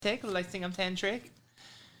Like sing I'm tantric.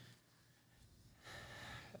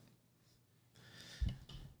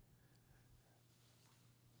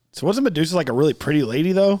 So wasn't Medusa like a really pretty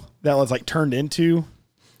lady though that was like turned into?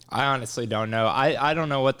 I honestly don't know. I don't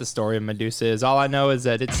know what the story of Medusa is. All I know is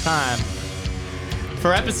that it's time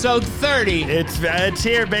for episode 30. It's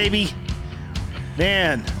here, baby.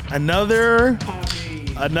 Man, another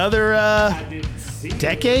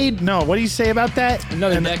decade? No, what do you say about that?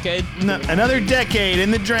 Another decade. Another decade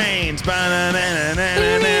in the drains. All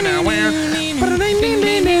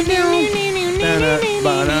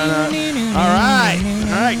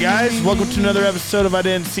right, guys. Welcome to another episode of I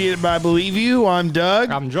Didn't See It, But I Believe You. I'm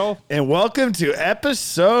Doug. I'm Joel. And welcome to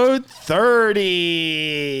episode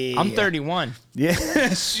 30. I'm 31.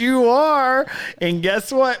 Yes, you are. And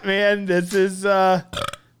guess what, man? This is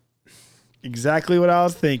exactly what I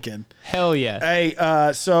was thinking. Hell yeah. Hey,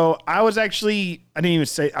 so I didn't even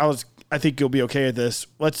say, I think you'll be okay with this.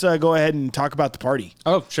 Let's go ahead and talk about the party.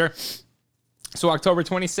 Oh, sure. So October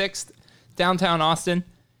 26th, downtown Austin.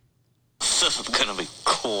 This is gonna be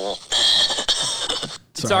cool.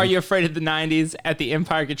 It's Are You Afraid of the 90s at the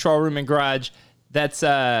Empire Control Room and Garage. That's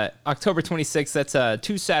October 26th. That's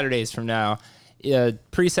 2 Saturdays from now.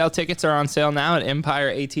 Pre-sale tickets are on sale now at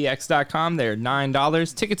empireatx.com. They're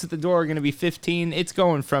 $9. Tickets at the door are going to be $15. It's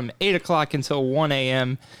going from 8 o'clock until 1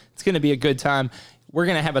 a.m. It's going to be a good time. We're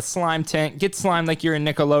going to have a slime tent. Get slimed like you're in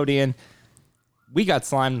Nickelodeon. We got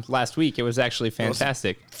slimed last week. It was actually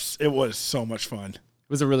fantastic. It was so much fun. It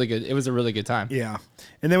was a really good time. Yeah.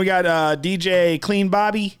 And then we got DJ Clean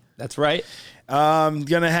Bobby. That's right.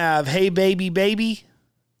 Gonna have Hey Baby Baby.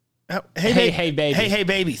 Hey Baby. Hey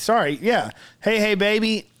Baby. Sorry. Yeah. Hey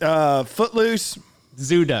Baby. Footloose.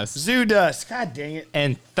 Zoodust. God dang it.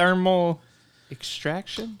 And Thermal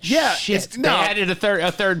Extraction? Yeah. Shit. They added a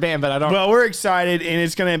third band, but I don't. Well, we're excited, and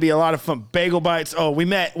it's gonna be a lot of fun. Bagel Bites. Oh, we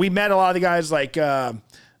met a lot of the guys like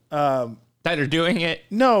that are doing it?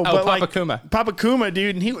 No, but Papa like Kuma. Papa Kuma,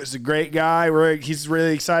 dude, and he was a great guy. He's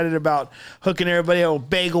really excited about hooking everybody up with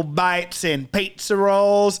Bagel Bites and pizza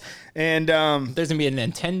rolls. And there's gonna be a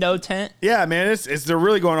Nintendo tent. Yeah, man, they're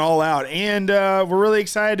really going all out, and we're really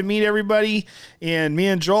excited to meet everybody. And me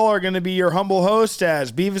and Joel are going to be your humble host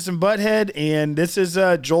as Beavis and Butthead, and this is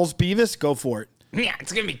Joel's Beavis. Go for it. Yeah,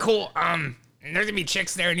 it's gonna be cool. There's gonna be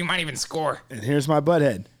chicks there, and you might even score. And here's my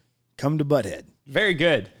Butthead. Come to Butthead. Very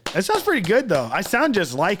good. That sounds pretty good, though. I sound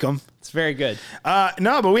just like them. It's very good.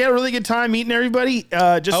 No, but we had a really good time meeting everybody.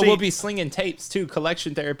 We'll be slinging tapes, too.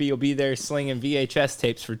 Collection Therapy will be there slinging VHS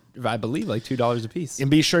tapes for, I believe, like $2 a piece.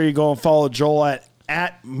 And be sure you go and follow Joel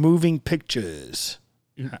at Moving Pictures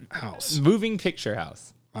House. Moving Picture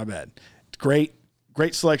House. My bad. It's great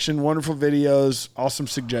selection, wonderful videos, awesome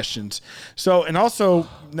suggestions. So, and also,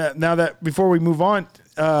 now that before we move on,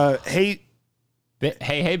 Hey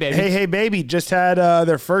Baby just had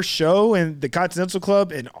their first show in the Continental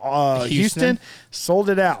Club in Houston. Sold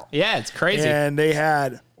it out. Yeah, it's crazy. And they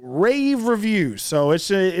had rave reviews. So it's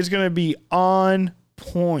going to be on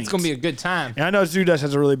point. It's going to be a good time. And I know Zoodust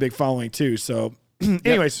has a really big following too. So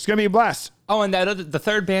anyways, It's going to be a blast. Oh, and the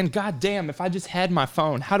third band, goddamn, if I just had my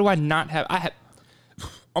phone, how do I not have... I'm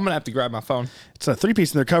going to have to grab my phone. It's a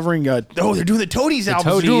 3-piece and they're covering... they're doing the Toadies album.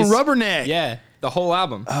 Toadies. They're doing Rubberneck. Yeah, the whole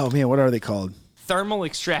album. Oh, man, what are they called? Thermal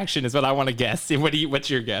Extraction is what I want to guess. What's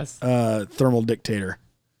your guess? Thermal Dictator.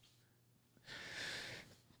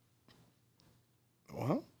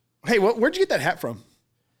 Well, hey, where'd you get that hat from?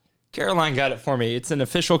 Caroline got it for me. It's an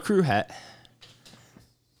official crew hat.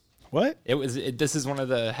 What? This is one of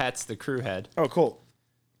the hats the crew had. Oh, cool.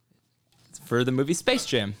 It's for the movie Space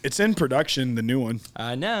Jam. It's in production, the new one.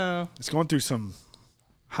 I know. It's going through some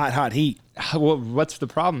hot heat. Well, what's the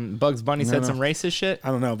problem? Bugs Bunny said some racist shit?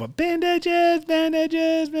 I don't know, but bandages,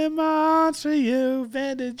 been months for you.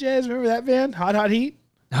 Bandages, remember that band? Hot Heat?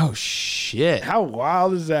 Oh, shit. How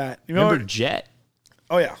wild is that? You remember Jet?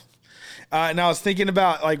 Oh, yeah. And I was thinking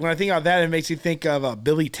about, like, when I think about that, it makes me think of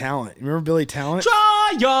Billy Talent. You remember Billy Talent?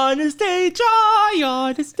 Try honesty.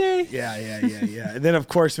 Yeah. And then, of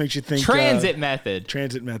course, makes you think... Transit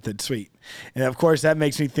Method, sweet. And, of course, that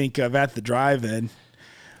makes me think of At the Drive-In.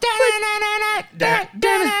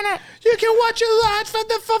 You can watch your lights from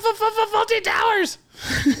the faulty towers.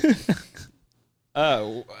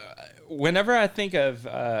 Whenever I think of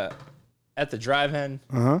At the Drive-In,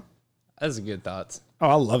 that's a good thoughts. Oh,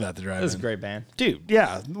 I love At the Drive-In. That's a great band. Dude,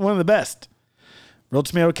 yeah, one of the best. Real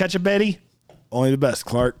Tomato Ketchup Betty, only the best,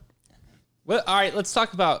 Clark. Well, all right, let's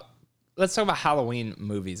talk about Halloween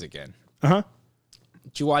movies again. Uh-huh.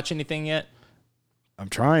 Did you watch anything yet? I'm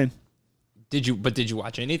trying. Did you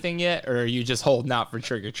watch anything yet, or are you just holding out for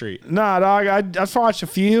Trick or Treat? Nah, dog, I've watched a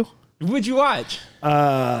few. What'd you watch? Okay,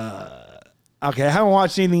 I haven't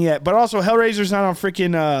watched anything yet. But also, Hellraiser's not on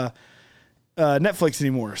freaking Netflix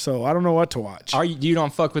anymore, so I don't know what to watch. You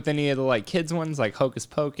don't fuck with any of the like kids ones, like Hocus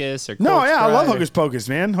Pocus or No, Corpse yeah, I love Bride, Hocus Pocus,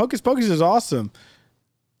 man. Hocus Pocus is awesome.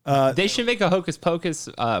 They should make a Hocus Pocus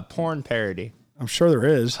porn parody. I'm sure there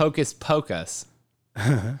is. Hocus Pocus.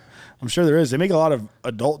 I'm sure there is. They make a lot of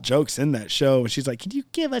adult jokes in that show. And she's like, "Can you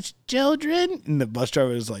give us children?" And the bus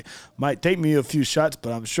driver is like, "Might take me a few shots,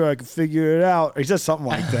 but I'm sure I can figure it out." Or he says something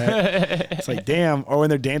like that. It's like, damn. Or when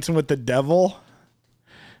they're dancing with the devil.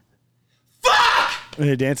 Fuck! When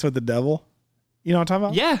they're dancing with the devil. You know what I'm talking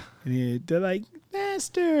about? Yeah. And they're like,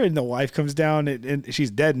 "Master." And the wife comes down, and she's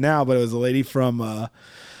dead now, but it was a lady from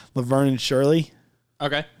Laverne and Shirley.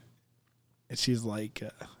 Okay. And she's like...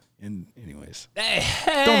 And anyways, Hey.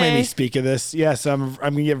 don't make me speak of this. Yes, I'm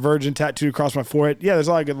gonna get virgin tattooed across my forehead. Yeah, there's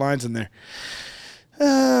a lot of good lines in there.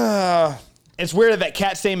 It's weird that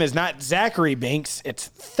cat's name is not Zachary Banks, it's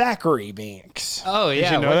Thackeray Banks. Oh Did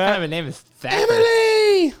yeah. you know What that? kind of a name is Thacker?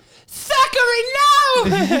 Emily, Thackeray, no!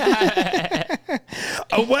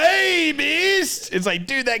 away, beast! It's like,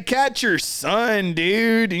 dude, that cat's your son,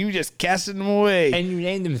 dude. And you just casted him away. And you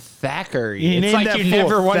named him Thackeray. You It's named like that you fool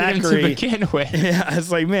never wanted him Thackeray. to begin with. Yeah,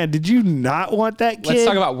 it's like, man, did you not want that kid? Let's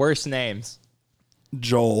talk about worse names.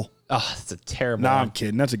 Joel. Oh, that's a terrible Nah, one. I'm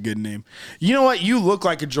kidding. That's a good name. You know what? You look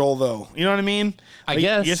like a Joel, though. You know what I mean? I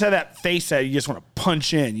guess. You just have that face that you just want to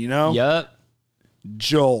punch in, you know? Yup.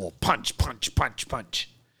 Joel. Punch, punch, punch, punch.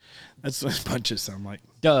 That's what punches sound like.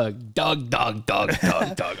 Doug.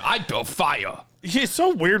 I do fire. It's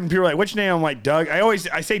so weird when people are like, what's your name? I'm like, Doug. I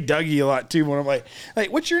say Dougie a lot, too, when I'm like,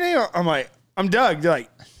 what's your name? I'm like, I'm Doug. They're like,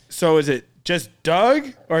 so is it just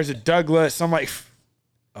Doug or is it Douglas? I'm like,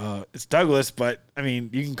 it's Douglas, but, I mean,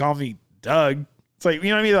 you can call me Doug. It's like, you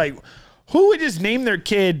know what I mean? Like, who would just name their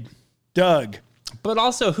kid Doug? But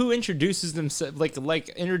also, who introduces themselves like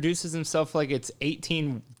introduces himself like it's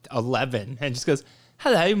 1811 and just goes,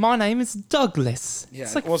 "Hello, my name is Douglas." Yeah,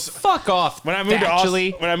 It's like, well, fuck off. When I moved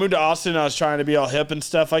actually, to Austin, I was trying to be all hip and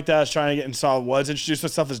stuff like that. I was trying to get in solid woods, introduce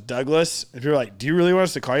myself as Douglas. If you're like, "Do you really want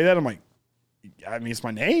us to call you that?" I'm like, "I mean, it's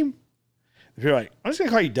my name." If you're like, "I'm just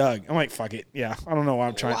gonna call you Doug," I'm like, "Fuck it, yeah." I don't know why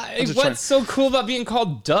I'm trying. What's so cool about being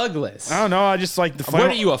called Douglas? I don't know. I just like the. What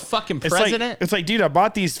are you, a fucking president? It's like, dude, I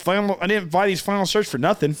bought these flannel. I didn't buy these flannel shirts for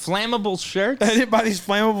nothing. Flammable shirts? I didn't buy these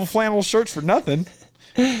flammable flannel shirts for nothing.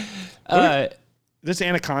 This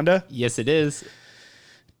Anaconda. Yes, it is.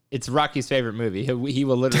 It's Rocky's favorite movie. He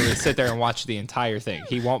will literally sit there and watch the entire thing.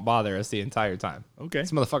 He won't bother us the entire time. Okay.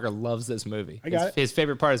 This motherfucker loves this movie. I got it. His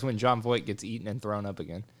favorite part is when John Voight gets eaten and thrown up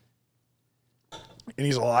again. And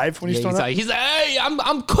he's alive when he's Yeah, thrown up. he's like, hey,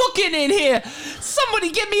 I'm cooking in here.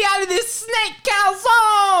 Somebody get me out of this snake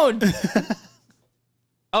calzone.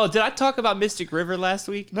 Oh, did I talk about Mystic River last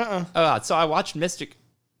week? Nuh-uh. Oh, so I watched Mystic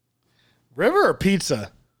River or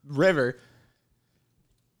pizza? River.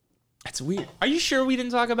 That's weird. Are you sure we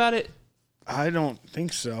didn't talk about it? I don't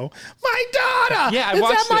think so. My daughter. Yeah, I Is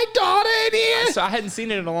watched that my it. daughter in here? So I hadn't seen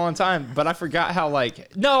it in a long time, but I forgot how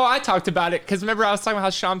no, I talked about it because remember I was talking about how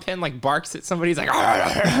Sean Penn barks at somebody. He's like, We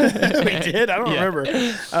did. I don't Yeah. remember.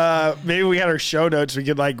 Maybe we had our show notes. We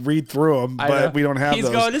could read through them, I know. but we don't have He's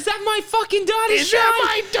those. going, is that my fucking daughter? Is that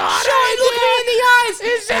my daughter? Sean, look me in the eyes.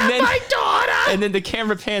 Is that my daughter? And then the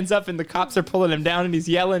camera pans up and the cops are pulling him down and he's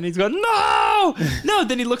yelling. And he's going, no, no.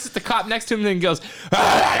 Then he looks at the cop next to him and then goes,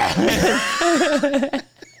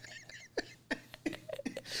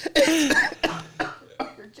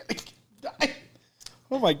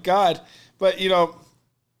 Oh my god! But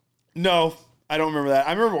no, I don't remember that.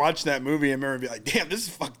 I remember watching that movie and being like, "Damn, this is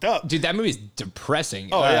fucked up." dude, that movie's depressing.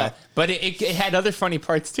 Oh, yeah. But it had other funny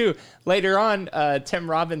parts too. Later on, Tim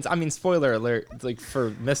Robbins, I mean, spoiler alert, for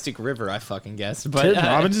Mystic River, I fucking guess. But Tim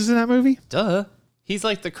Robbins is in that movie. duh. He's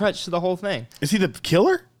like the crutch to the whole thing. Is he the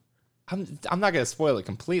killer? I'm not going to spoil it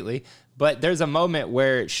completely, but there's a moment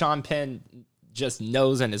where Sean Penn just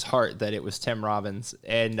knows in his heart that it was Tim Robbins,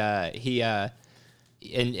 and and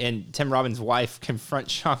Tim Robbins' wife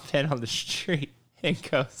confronts Sean Penn on the street and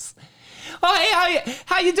goes, "Oh, hey,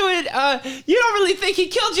 how you doing? You don't really think he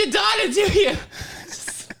killed your daughter, do you?"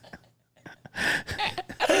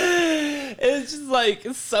 It's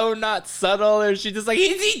just so not subtle, or she just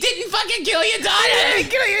he didn't fucking kill your daughter.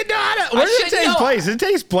 Kill your daughter. Where does it take place? It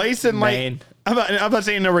takes place in Maine. I'm about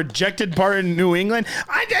saying a rejected part in New England.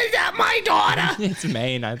 I did that, my daughter. It's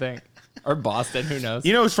Maine, I think, or Boston. Who knows?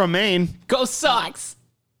 You know it's from Maine. Go Sox.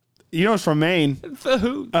 You know it's from Maine.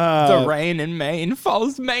 The rain in Maine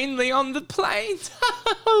falls mainly on the plains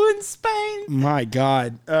in Spain. My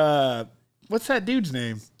God. What's that dude's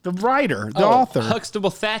name? The writer, the author. Huxtable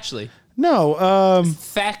Thatchley. No,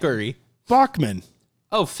 Thackeray. Bachman.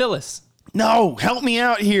 Oh, Phyllis. No, help me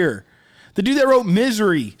out here. The dude that wrote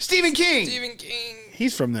Misery. Stephen King. Stephen King.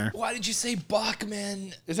 He's from there. Why did you say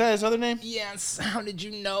Bachman? Is that his other name? Yes. How did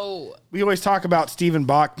you know? We always talk about Stephen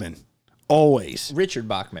Bachman. Always. Richard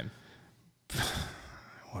Bachman.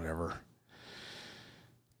 Whatever.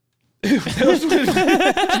 Almost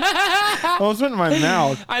went in my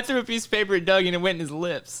mouth. I threw a piece of paper at Doug and it went in his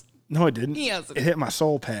lips. No, it didn't. Yes. It hit my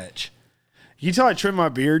soul patch. You tell I trimmed my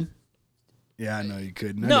beard? Yeah, I know you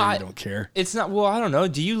couldn't. I know you don't care. It's not. Well, I don't know.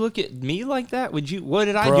 Do you look at me like that? Would you? What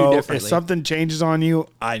did I Bro, do differently? if something changes on you,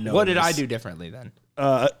 I know. What did I do differently then?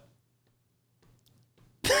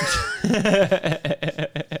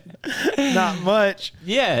 Not much.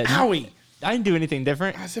 Yeah. Owie. I didn't do anything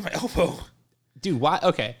different. I said my elbow. Dude, why?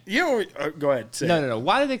 Okay. You know, go ahead. Say No.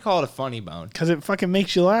 Why do they call it a funny bone? Because it fucking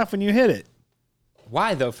makes you laugh when you hit it.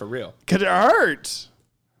 Why though, for real? Because it hurts.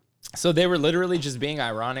 So they were literally just being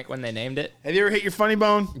ironic when they named it? Have you ever hit your funny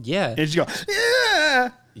bone? Yeah. And you go,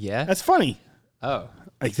 yeah. Yeah? That's funny. Oh.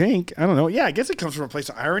 I think. I don't know. Yeah, I guess it comes from a place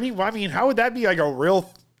of irony. Well, I mean, how would that be like a real,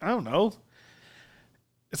 I don't know.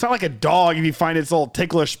 It's not like a dog if you find its little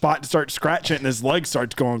ticklish spot and start scratching it and his leg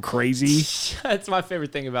starts going crazy. That's my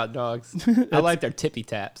favorite thing about dogs. I like their tippy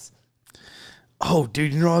taps. Oh,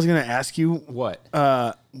 dude, you know what I was going to ask you? What?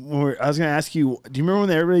 I was going to ask you, do you remember when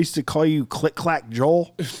everybody used to call you Click Clack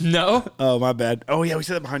Joel? No. Oh, my bad. Oh, yeah, we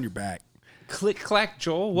said that behind your back. Click clack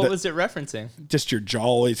Joel? What was it referencing? Just your jaw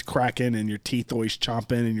always cracking and your teeth always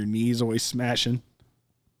chomping and your knees always smashing.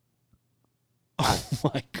 Oh,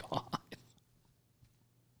 my God.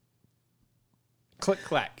 Click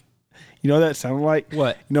clack. You know what that sounded like?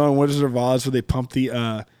 What? You know in Wizard of Oz where they pump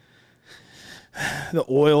the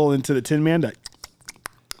oil into the Tin Man? That's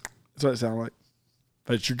what it sounded like.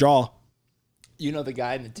 But it's your jaw. You know the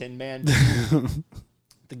guy in the Tin Man?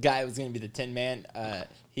 The guy who was going to be the Tin Man,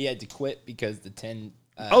 he had to quit because the tin...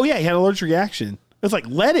 Oh, yeah, he had an allergic reaction. It's like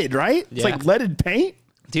leaded, right? It's Yeah. like leaded paint.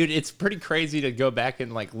 Dude, it's pretty crazy to go back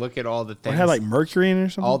and like look at all the things. It had like mercury in it or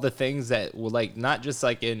something. all the things that were like not just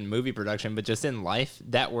like in movie production, but just in life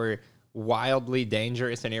that were wildly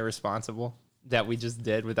dangerous and irresponsible that we just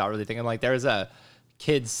did without really thinking. Like there was a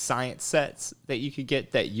kids science sets that you could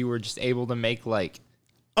get that you were just able to make like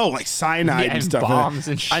like cyanide Yeah, and stuff. bombs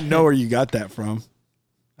and I shit. know where you got that from.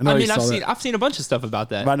 I know I where mean, you saw that. I've seen a bunch of stuff about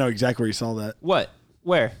that. But I know exactly where you saw that. What?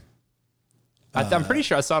 Where? I'm pretty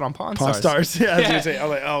sure I saw it on Pawn Pawn Stars. Stars. Yeah, I was gonna say. I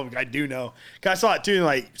was like, oh, I do know. 'Cause I saw it too.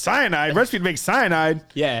 Like cyanide recipe to make cyanide.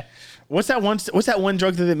 Yeah. What's that one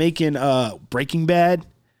drug that they make in Breaking Bad?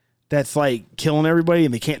 That's like killing everybody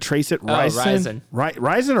and they can't trace it. Ricin.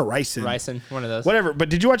 Ricin or ricin? Ricin, one of those. Whatever. But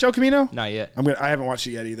did you watch El Camino? Not yet. I haven't watched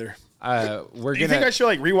it yet either. We're Do you think gonna. I should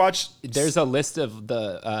like rewatch? There's a list of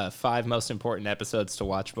the 5 most important episodes to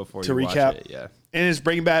watch before To you recap. watch it. Yeah. And is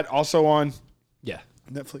Breaking Bad also on Yeah.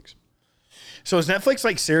 Netflix? So is Netflix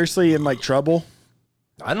like seriously in like trouble?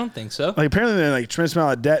 I don't think so. Like apparently they're like tremendous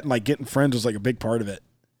amount of debt and like getting friends was like a big part of it.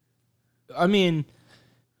 I mean,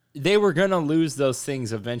 they were going to lose those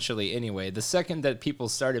things eventually anyway. The second that people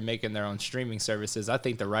started making their own streaming services, I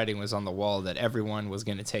think the writing was on the wall that everyone was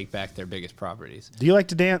going to take back their biggest properties. Do you like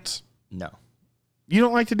to dance? No, You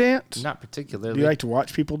don't like to dance? not particularly. Do you like to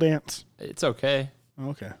watch people dance? It's okay.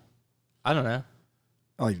 Okay. I don't know.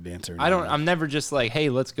 I like to dance every I now don't. and then. I'm never just like, hey,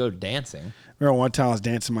 let's go dancing. Remember one time I was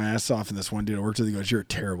dancing my ass off and this one dude I worked with, he goes, "You're a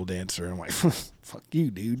terrible dancer." And I'm like, fuck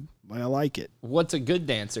you, dude. I like it. What's a good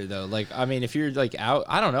dancer though? Like, I mean, if you're like out,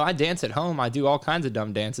 I don't know. I dance at home. I do all kinds of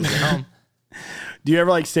dumb dances at home. Do you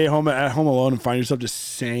ever like stay home at home alone and find yourself just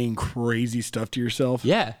saying crazy stuff to yourself?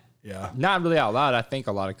 Yeah. Yeah. Not really out loud. I think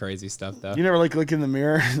a lot of crazy stuff though. You never like look in the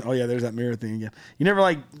mirror? Oh yeah, there's that mirror thing again. You never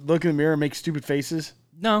like look in the mirror and make stupid faces?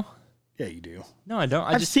 No. Yeah, you do. No, I don't.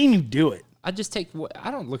 I've just seen you do it. I just take.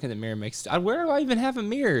 I don't look in the mirror. And where do I even have a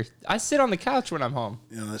mirror? I sit on the couch when I'm home.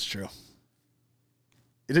 Yeah, that's true.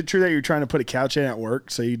 Is it true that you're trying to put a couch in at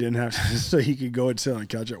work so you didn't have to, so you could go and sit on a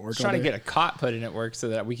couch at work? Trying to get a cot put in at work so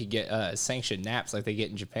that we could get sanctioned naps like they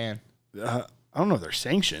get in Japan. I don't know if they're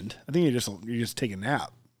sanctioned. I think you just take a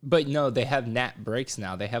nap. But no, they have nap breaks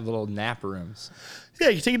now. They have little nap rooms. Yeah,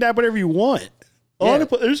 you can take a nap whenever you want.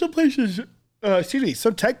 There's some places,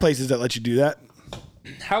 some tech places that let you do that.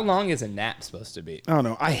 How long is a nap supposed to be? I don't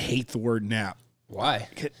know. I hate the word nap. Why?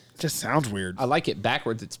 It just sounds weird. I like it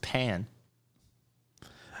backwards. It's pan.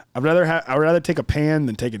 I'd rather take a pan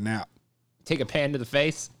than take a nap. Take a pan to the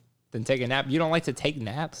face, then take a nap. You don't like to take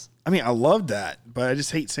naps? I mean, I love that, but I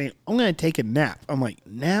just hate saying, I'm going to take a nap. I'm like,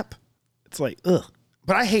 nap? It's like, ugh.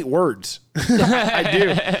 But I hate words. I do.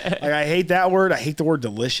 Like, I hate that word. I hate the word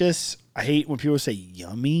delicious. I hate when people say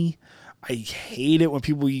yummy. I hate it when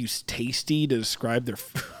people use tasty to describe their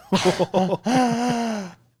food.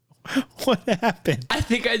 What happened? I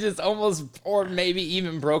think I just almost, or maybe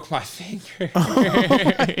even broke my finger.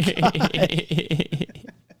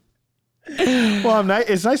 Well,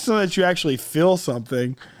 it's nice to know that you actually feel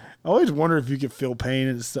something. I always wonder if you can feel pain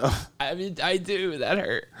and stuff. I mean, I do. That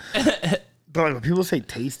hurt. But like when people say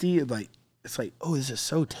tasty, it's like, oh, this is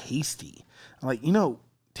so tasty. I'm like,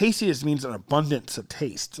 tasty just means an abundance of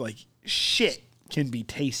taste. Like shit can be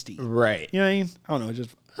tasty. Right. You know what I mean? I don't know.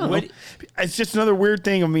 I don't know. It's just another weird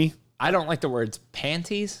thing of me. I don't like the words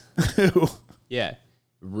panties. Ooh. Yeah.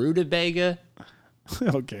 Rutabaga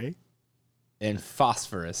Okay. and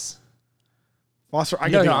phosphorus. Phosphorus.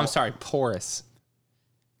 I'm sorry. Porous.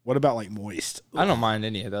 What about like moist? I don't mind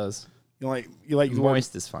any of those. You like the word-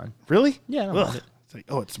 Moist is fine. Really? Yeah, I don't Ugh. mind it. It's like,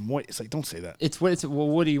 oh, it's moist. It's like, don't say that. Well,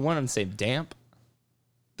 what do you want them to say? Damp?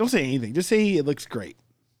 Don't say anything. Just say it looks great.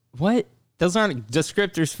 What? Those aren't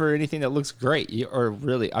descriptors for anything that looks great. Or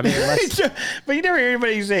really, I mean, unless, But you never hear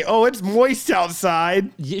anybody say, oh, it's moist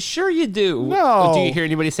outside. sure you do. No. Do you hear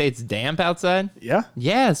anybody say it's damp outside? Yeah.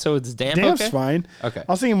 Yeah, so it's damp. Damp's okay? fine. Okay.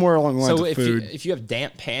 I was thinking more along the lines So of food. if you have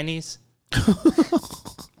damp panties,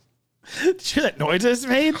 Did you hear that noise I just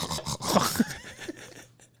made?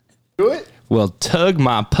 Do it. well, tug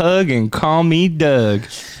my pug and call me Doug.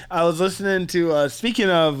 I was listening to, speaking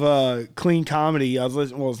of clean comedy, I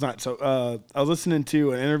was listening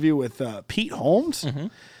to an interview with Pete Holmes. Mm-hmm.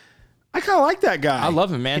 I kind of like that guy. I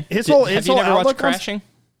love him, man. His Have whole you never watched outlook on- Crashing?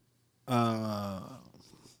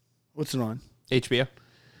 What's it on? HBO?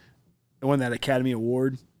 It won that Academy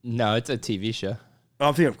Award. No, it's a TV show.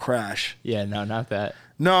 I'm thinking of Crash. Yeah, no, not that.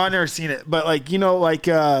 No, I never seen it. But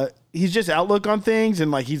he's just outlook on things, and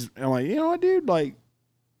I'm like, you know what, dude? Like,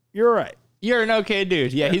 you're all right. You're an okay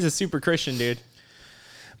dude. Yeah, he's a super Christian dude.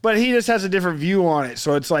 But he just has a different view on it.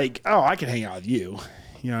 So it's like, oh, I can hang out with you.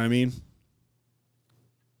 You know what I mean?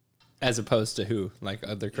 As opposed to who? Like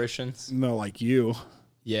other Christians? No, like you.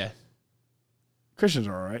 Yeah. Christians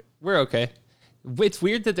are all right. We're okay. It's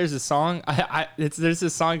weird that there's a song. There's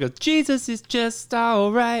this song that goes, Jesus is just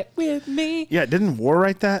all right with me. Yeah, didn't War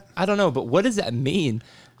write that? I don't know, but what does that mean?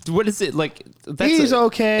 What is it like? He's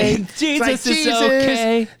okay. Jesus is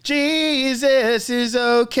okay. Jesus is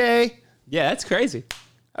okay. Yeah, that's crazy.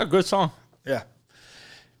 A good song. Yeah.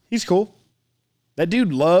 He's cool. That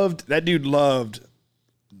dude loved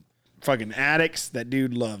fucking addicts. That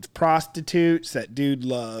dude loved prostitutes. That dude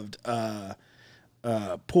loved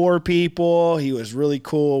poor people. He was really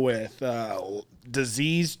cool with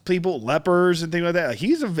diseased people, lepers and things like that. Like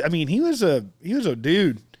he was a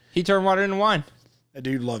dude. He turned water into wine. That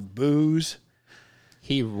dude loved booze.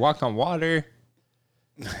 He walked on water.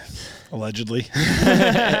 Allegedly.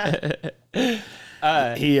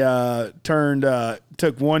 He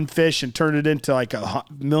took one fish and turned it into like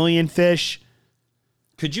 1,000,000 fish.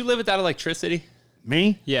 Could you live without electricity?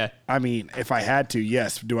 Me? Yeah. I mean, if I had to,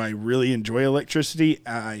 yes. Do I really enjoy electricity?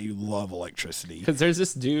 I love electricity. Because there's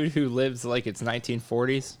this dude who lives like it's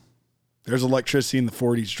 1940s. There's electricity in the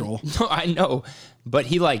 40s, Joel. No, I know. But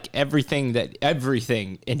he like everything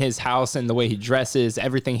in his house and the way he dresses,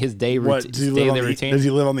 everything, his daily routine. Does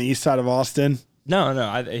he live on the east side of Austin?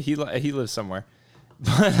 No. He lives somewhere.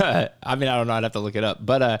 But I mean, I don't know. I'd have to look it up.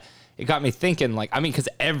 But it got me thinking, because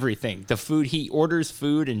everything, the food, he orders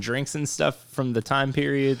food and drinks and stuff from the time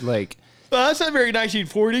period. Like, that's not very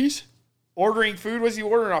 1940s. Ordering food, was he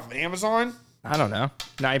ordering off of Amazon? I don't know.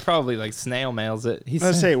 No, he probably like snail mails it. He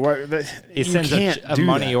He sends a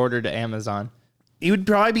money order to Amazon. It would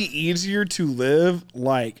probably be easier to live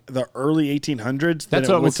like the early 1800s. That's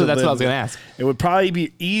what I was going to ask. It would probably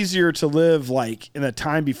be easier to live like in a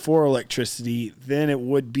time before electricity than it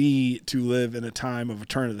would be to live in a time of a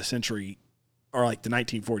turn of the century or like the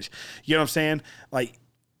 1940s. You know what I'm saying? Like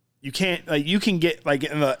you can get like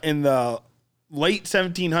in the late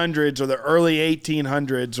 1700s or the early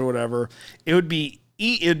 1800s or whatever. It would be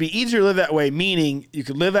easier to live that way, meaning you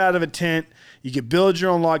could live out of a tent. You can build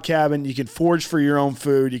your own log cabin. You can forage for your own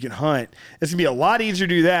food. You can hunt. It's going to be a lot easier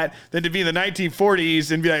to do that than to be in the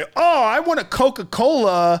 1940s and be like, oh, I want a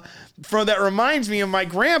Coca-Cola that reminds me of my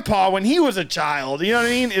grandpa when he was a child. You know what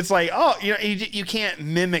I mean? It's like, oh, you can't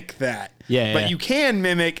mimic that. Yeah. But you can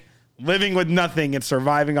mimic living with nothing and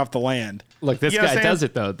surviving off the land. Look, this guy does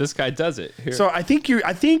it, though. This guy does it. Here. So I think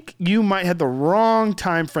you might have the wrong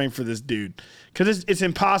time frame for this dude because it's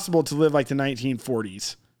impossible to live like the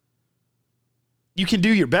 1940s. You can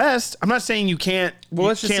do your best. I'm not saying you can't. Well,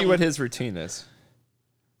 let's just see what his routine is.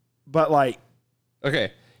 But like,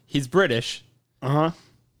 okay, he's British.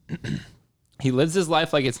 He lives his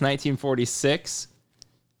life like it's 1946.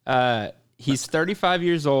 He's 35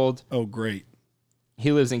 years old. Oh, great.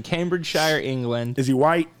 He lives in Cambridgeshire, England. Is he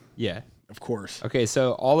white? Yeah. Of course. Okay,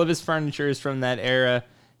 so all of his furniture is from that era.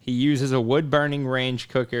 He uses a wood-burning range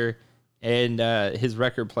cooker, and his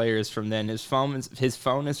record player is from then. His phone is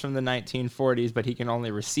from the 1940s, but he can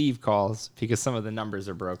only receive calls because some of the numbers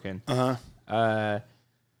are broken. That's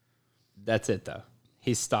it, though.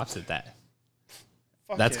 He stops at that.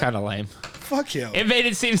 That's kind of lame. Fuck him. It made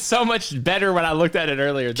it seem so much better when I looked at it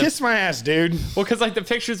earlier. Kiss my ass, dude. Well, because like the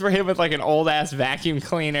pictures were him with like an old ass vacuum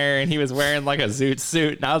cleaner, and he was wearing like a zoot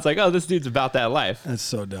suit, and I was like, oh, this dude's about that life. That's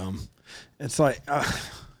so dumb. It's like,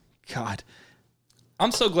 God.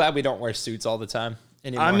 I'm so glad we don't wear suits all the time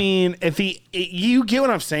anymore. I mean, you get what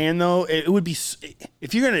I'm saying though. It would be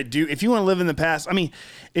if you want to live in the past. I mean,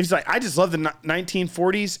 it's like I just love the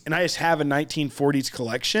 1940s, and I just have a 1940s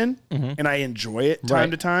collection, and I enjoy it time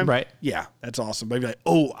to time. Right? Yeah, that's awesome. But I'd be like,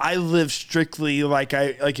 oh, I live strictly like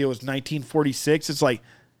it was 1946. It's like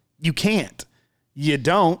you can't, you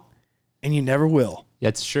don't, and you never will.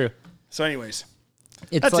 That's true. So, anyways.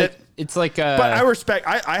 That's it. It's like, but I respect.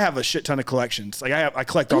 I have a shit ton of collections. Like I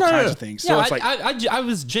collect all kinds of things. So yeah, it's like I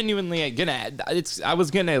was genuinely gonna. I was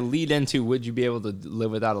gonna lead into would you be able to live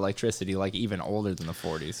without electricity, like even older than the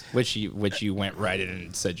 40s, which you went right in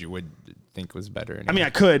and said you would think was better. Anyway. I mean, I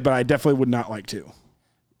could, but I definitely would not like to.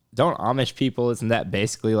 Don't Amish people? Isn't that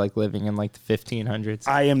basically like living in like the 1500s?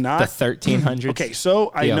 I am not the 1300s. Okay,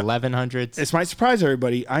 so the 1100s. This might surprise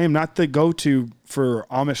everybody. I am not the go-to for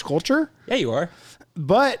Amish culture. Yeah, you are.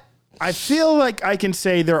 But I feel like I can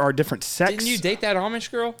say there are different sects. Didn't you date that Amish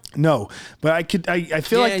girl? No, but I could. I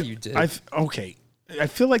feel like you did. Okay, I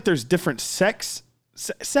feel like there's different sects.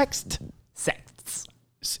 Sects.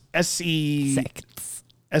 S-E-X-T?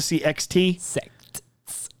 Sects.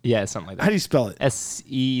 Yeah, something like that. How do you spell it?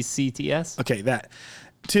 S-E-C-T-S. Okay, that.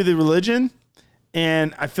 To the religion,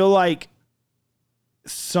 and I feel like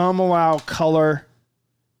some allow color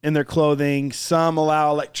in their clothing, some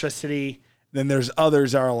allow electricity. Then there's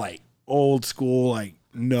others that are like old school, like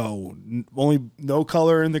no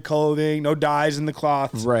color in the clothing, no dyes in the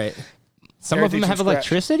cloths. Right. Some of them have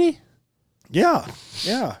electricity? Yeah.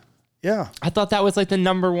 I thought that was like the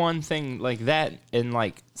number one thing, like that and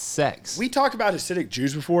like sex. We talked about Hasidic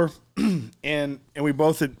Jews before, and we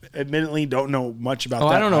both admittedly don't know much about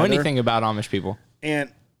that. I don't know either. anything about Amish people.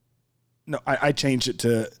 And no, I changed it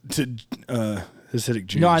to Hasidic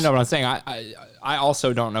Jews. No, I know what I'm saying. I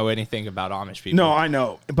also don't know anything about Amish people. No, I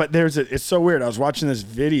know, but it's so weird. I was watching this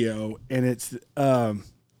video, and it's a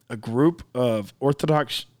group of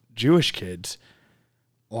Orthodox Jewish kids,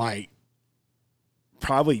 like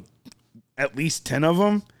probably at least 10 of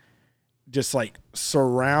them, just like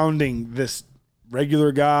surrounding this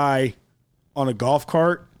regular guy on a golf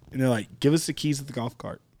cart, and they're like, "Give us the keys to the golf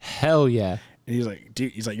cart." Hell yeah! And he's like,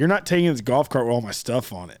 "Dude," he's like, "You're not taking this golf cart with all my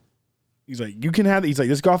stuff on it." He's like, you can have it. He's like,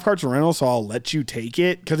 this golf cart's a rental, so I'll let you take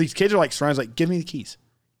it. Because these kids are like surrounded, like, give me the keys.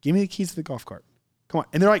 Give me the keys to the golf cart. Come on.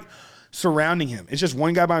 And they're like surrounding him. It's just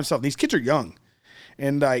one guy by himself. These kids are young.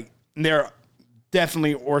 And like, they're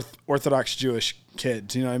definitely Orthodox Jewish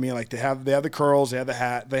kids. You know what I mean? Like they have the curls, they have the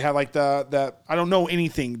hat, they have like the I don't know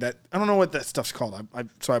anything I don't know what that stuff's called.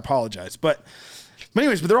 So I apologize. But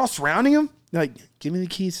anyways, they're all surrounding him. They're like, give me the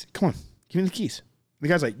keys. Come on, give me the keys. And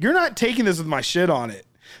the guy's like, you're not taking this with my shit on it.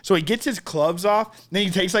 So he gets his clubs off, and then he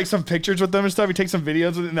takes like some pictures with them and stuff. He takes some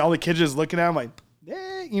videos with it, and all the kids are just looking at him like,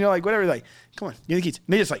 like whatever. Like, come on, give me the keys.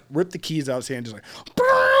 And they just like rip the keys out of his hand, just like,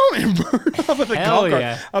 and burn off with the golf cart.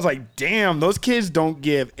 Yeah. I was like, damn, those kids don't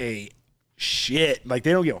give a shit. Like,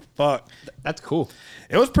 they don't give a fuck. That's cool.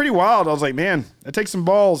 It was pretty wild. I was like, man, that takes some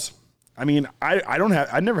balls. I mean, I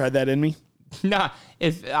never had that in me. Nah,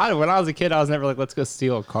 when I was a kid, I was never like, let's go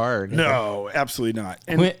steal a car. No, absolutely not.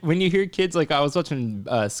 And when you hear kids, like I was watching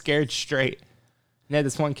Scared Straight, and they had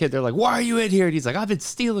this one kid, they're like, why are you in here? And he's like, I've been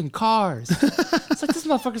stealing cars. It's like, this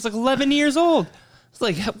motherfucker's like 11 years old. It's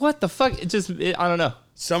like, what the fuck? I don't know.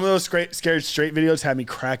 Some of those Scared Straight videos had me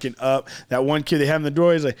cracking up. That one kid they have in the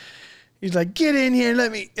door, he's like, get in here,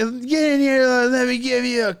 let me give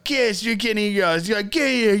you a kiss. You're kidding. He goes, get in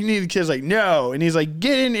here. You need the kid's like, no. And he's like,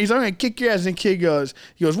 get in. He's like, I'm going to kick your ass. And the kid goes,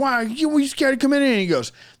 why are you scared to come in? And he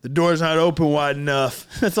goes, the door's not open wide enough.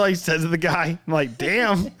 That's all he says to the guy. I'm like,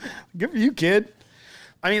 damn, good for you, kid.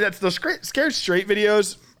 I mean, that's those Scared Straight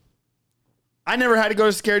videos. I never had to go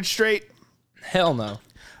to Scared Straight. Hell no.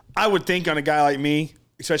 I would think on a guy like me,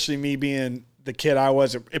 especially me being the kid I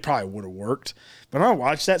was, it probably would have worked. But when I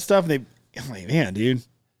watch that stuff, I'm like, man, dude,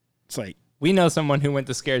 it's like, we know someone who went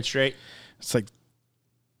to Scared Straight, it's like,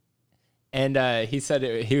 and he said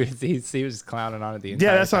he was clowning on it the entire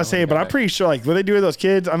yeah, that's what I'm saying. But I'm pretty sure, like, what they do with those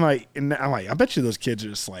kids, I bet you those kids are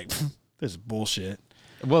just like, This is bullshit.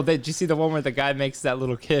 Well, did you see the one where the guy makes that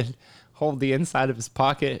little kid hold the inside of his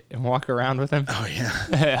pocket and walk around with him? Oh yeah.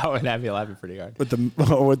 That would have me laughing pretty hard. With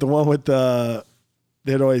the one with the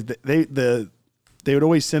they would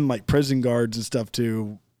always send like prison guards and stuff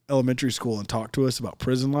to elementary school and talk to us about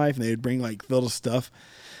prison life, and they'd bring like little stuff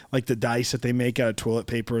like the dice that they make out of toilet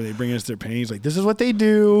paper. They bring us their pennies, like this is what they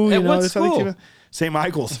do. At what school? St.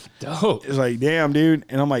 Michael's. Dope. It's like, damn, dude.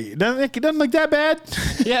 And I'm like, it doesn't look that bad.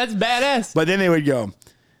 Yeah, it's badass. But then they would go,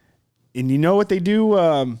 and you know what they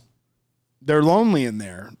do? They're lonely in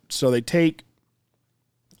there, so they take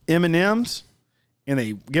M&Ms and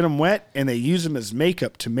they get them wet and they use them as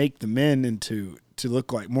makeup to make the men into to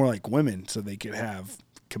look like more like women, so they could have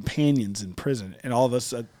companions in prison. And all of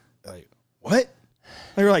us, like, what?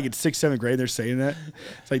 They were like in 6th, 7th grade. They're saying that.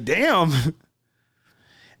 It's like, damn.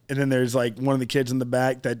 And then there's like one of the kids in the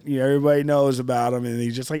back that everybody knows about him, and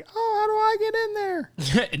he's just like, oh, how do I get in there?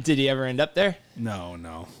 Did he ever end up there?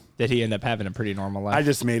 No. Did he end up having a pretty normal life? I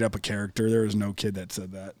just made up a character. There was no kid that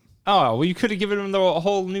said that. Oh, well, you could have given him a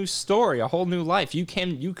whole new story, a whole new life. You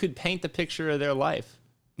could paint the picture of their life.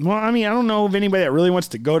 Well, I mean, I don't know of anybody that really wants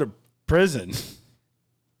to go to prison.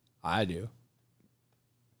 I do.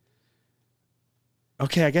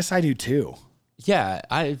 Okay, I guess I do too. Yeah,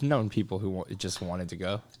 I've known people who just wanted to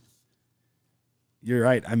go. You're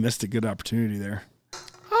right. I missed a good opportunity there.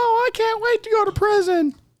 Oh, I can't wait to go to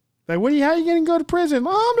prison. Like, how are you going to go to prison?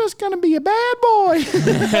 Well, I'm just going to be a bad boy.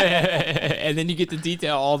 And then you get to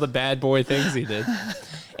detail all the bad boy things he did.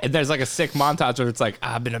 And there's like a sick montage where it's like,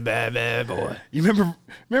 I've been a bad boy. You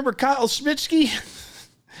remember Kyle Schmitsky?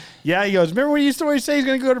 Yeah, he goes, remember when he used to always say he's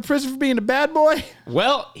going to go to prison for being a bad boy?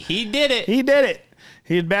 Well, he did it. He did it.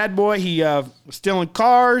 He's a bad boy. He was stealing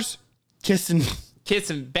cars, kissing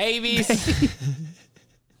babies.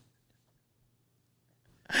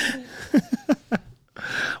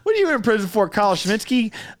 What are you in prison for, Kyle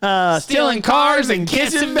Schmitsky? Stealing cars and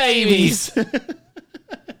kissing babies.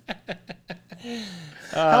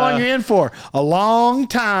 How long are you in for? A long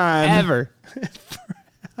time. Ever.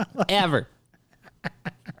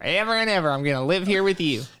 Ever and ever. I'm going to live here with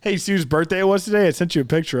you. Hey, Sue's birthday was today. I sent you a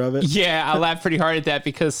picture of it. Yeah, I laughed pretty hard at that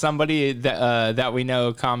because somebody that we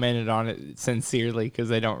know commented on it sincerely because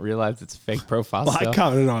they don't realize it's a fake profile. Well, I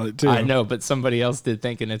commented on it too. I know, but somebody else did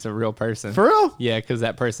thinking it's a real person. For real? Yeah, because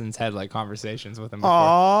that person's had like conversations with him before.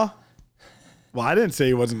 Aw. Well, I didn't say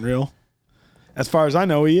he wasn't real. As far as I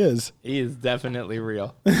know, he is. He is definitely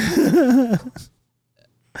real.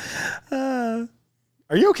 Are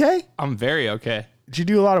you okay? I'm very okay. Did you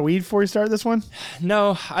do a lot of weed before you started this one?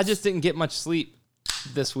 No, I just didn't get much sleep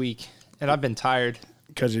this week, and I've been tired.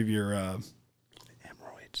 Because of your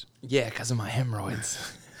hemorrhoids. Yeah, because of my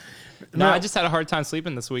hemorrhoids. No, I just had a hard time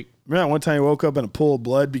sleeping this week. Remember that one time you woke up in a pool of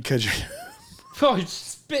blood because you... Oh, you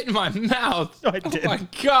spit in my mouth. I did. Oh, my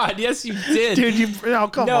God. Yes, you did. Dude,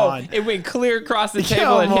 come on. It went clear across the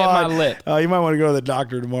table and hit my lip. Oh, you might want to go to the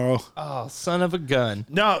doctor tomorrow. Oh, son of a gun.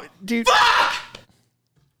 No, dude.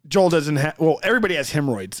 Joel doesn't have... Well, everybody has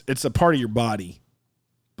hemorrhoids. It's a part of your body.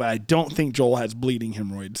 But I don't think Joel has bleeding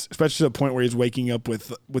hemorrhoids, especially to the point where he's waking up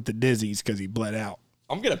with the dizzies because he bled out.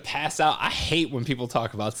 I'm going to pass out. I hate when people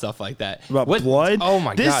talk about stuff like that. About blood? Oh,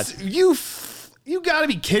 my God. You got to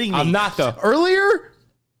be kidding me. I'm not, though. Earlier,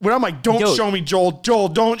 when I'm like, don't show me, Joel. Joel,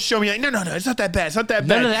 don't show me. Like, no, it's not that bad. It's not that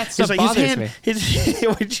bad. None of that stuff like, bothers me.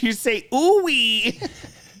 Would you say, ooh-wee?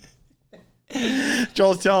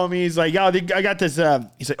 Joel's telling me, he's like, I got this.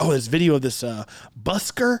 He's like, this video of this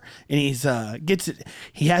busker, and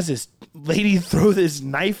he has this lady throw this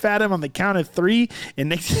knife at him on the count of 3, and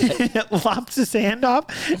next it lops his hand off,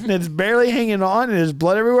 and it's barely hanging on, and there's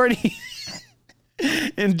blood everywhere.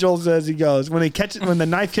 And Joel says, he goes, when the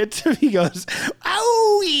knife hits him, he goes,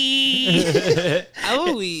 owie,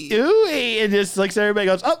 Owie. ooey, and just looks at everybody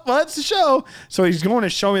and goes, oh, well, that's the show. So he's going to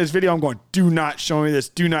show me this video. I'm going, do not show me this.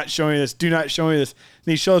 Do not show me this. Do not show me this.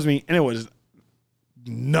 And he shows me, and it was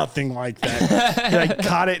nothing like that. He like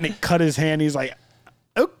caught it, and it cut his hand. He's like,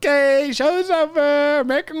 okay, show's over.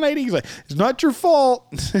 American lady. He's like, it's not your fault.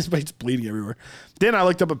 His face bleeding everywhere. Then I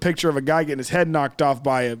looked up a picture of a guy getting his head knocked off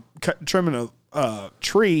by trimming a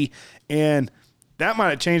tree, and that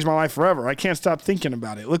might have changed my life forever. I can't stop thinking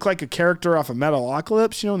about it. It looked like a character off of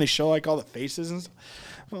Metalocalypse, when they show like all the faces and stuff.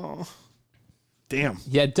 Oh, damn.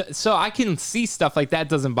 Yeah, so I can see stuff like that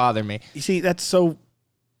doesn't bother me. You see, that's so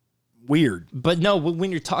weird. But no,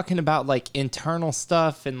 when you're talking about like internal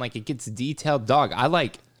stuff and like it gets detailed, dog,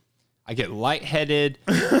 I get lightheaded.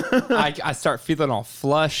 I start feeling all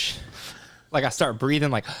flush. Like I start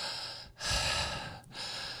breathing like...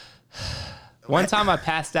 One time I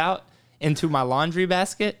passed out into my laundry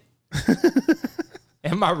basket,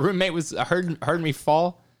 and my roommate heard me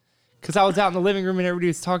fall, because I was out in the living room and everybody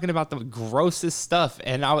was talking about the grossest stuff,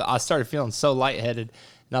 and I started feeling so lightheaded,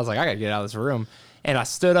 and I was like, I gotta get out of this room. And I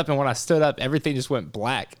stood up, and when I stood up, everything just went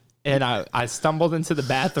black, and I stumbled into the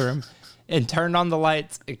bathroom and turned on the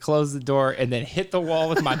lights and closed the door and then hit the wall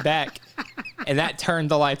with my back. And that turned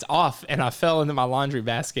the lights off, and I fell into my laundry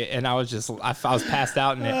basket, and I was passed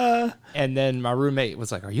out in it. And then my roommate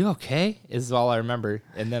was like, "Are you okay?" Is all I remember.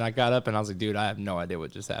 And then I got up and I was like, "Dude, I have no idea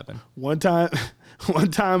what just happened." One time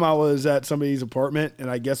I was at somebody's apartment,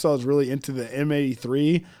 and I guess I was really into the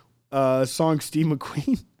M83 song Steve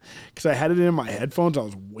McQueen, because I had it in my headphones. I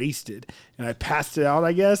was wasted, and I passed it out,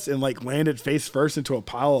 I guess, and like landed face first into a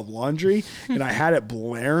pile of laundry, and I had it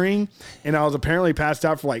blaring, and I was apparently passed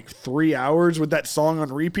out for like 3 hours with that song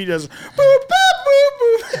on repeat as boop, boop,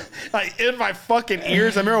 boop, boop, like in my fucking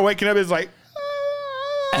ears. I remember waking up, it's like,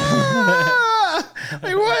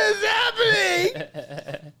 like, what is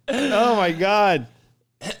happening? Oh my God.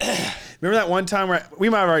 Remember that one time where I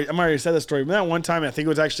might have already said this story. Remember that one time, I think it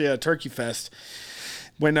was actually at a Turkey Fest,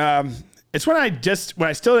 when it's when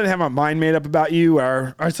I still didn't have my mind made up about you,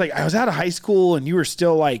 or it's like I was out of high school and you were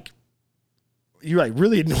still like, you like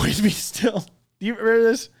really annoyed me still. Do you remember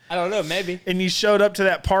this? I don't know, maybe. And you showed up to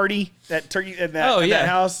that party, that turkey, at that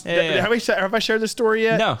house. Yeah. Have I shared this story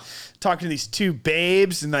yet? No. Talking to these two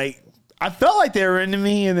babes, and like I felt like they were into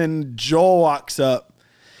me, and then Joel walks up.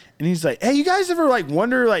 And he's like, "Hey, you guys ever like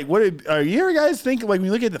wonder like are you ever guys think like when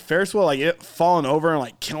you look at the Ferris wheel, like it falling over and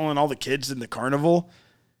like killing all the kids in the carnival?"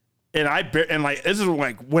 And like this is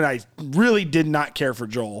like when I really did not care for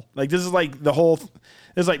Joel. Like this is like this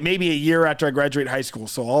is like maybe a year after I graduated high school.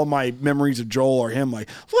 So all my memories of Joel are him like,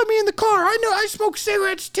 "Let me in the car. I know I smoke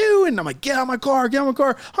cigarettes too." And I'm like, "Get out of my car. Get out of my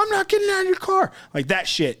car. I'm not getting out of your car." Like that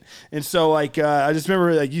shit. And so like I just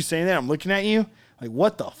remember like you saying that. I'm looking at you. Like,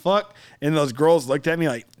 what the fuck? And those girls looked at me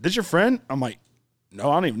like, "This your friend?" I'm like,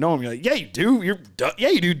 "No, I don't even know him." You're like, "Yeah, you do. Yeah,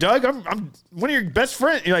 you do, Doug. I'm one of your best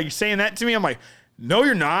friends." You're like saying that to me. I'm like, "No,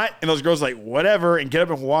 you're not." And those girls are like, "Whatever," and get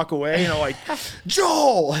up and walk away. And I'm like,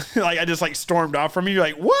 "Joel!" Like I just like stormed off from you. You're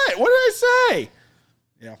like, "What? What did I say?"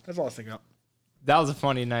 Yeah, that's all I was thinking about. That was a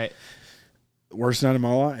funny night. Worst night of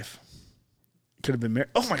my life. Could have been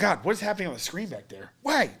married. Oh my God, what is happening on the screen back there?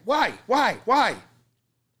 Why?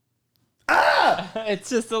 It's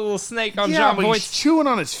just a little snake on Yeah, John but he's Voight's. chewing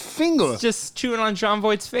on his finger. Just chewing on John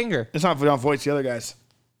Voight's finger. It's not John Voight's, the other guys.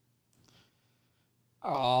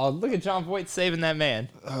 Oh, look at John Voight saving that man.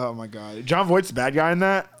 Oh my God. John Voight's the bad guy in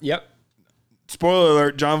that? Yep. Spoiler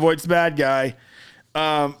alert, John Voight's the bad guy.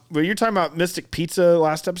 But you're talking about Mystic Pizza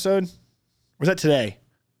last episode? Or was that today?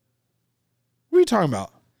 What are you talking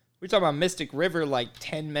about? We were talking about Mystic River like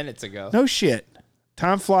 10 minutes ago. No shit.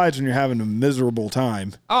 Time flies when you're having a miserable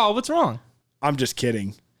time. Oh, what's wrong? I'm just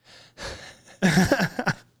kidding.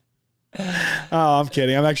 I'm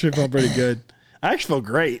kidding. I'm actually feeling pretty good. I actually feel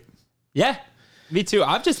great. Yeah, me too.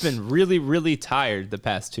 I've just been really, really tired the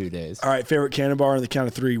past 2 days. All right, favorite candy bar on the count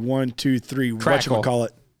of 3. 1, 2, 3. Crackle. Whatchamacallit?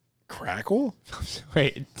 Crackle?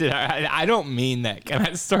 Wait, I don't mean that. Can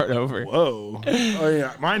I start over? Whoa. Oh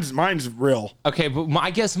yeah, mine's real. Okay, but I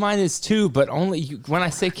guess mine is too, but only when I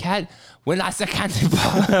say candy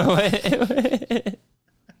bar.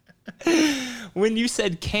 When you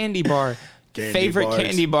said candy bar, favorite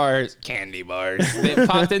bars. candy bars that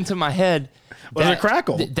popped into my head. Was it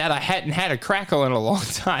Crackle? That I hadn't had a Crackle in a long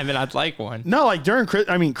time, and I'd like one. No, like during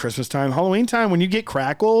Christmas time, Halloween time, when you get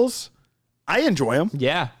Crackles, I enjoy them.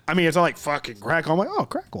 Yeah. I mean, it's not like fucking Crackle. I'm like, oh,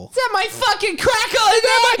 Crackle. Is that my fucking Crackle in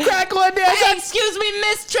there? My Crackle in there. Hey, excuse me,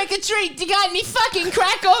 miss, trick or treat. You got any fucking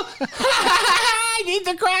Crackle? I need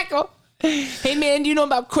the Crackle. Hey, man, do you know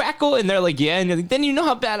about Crackle? And they're like, yeah. And you're like, then you know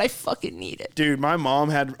how bad I fucking need it. Dude, my mom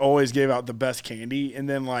had always gave out the best candy, and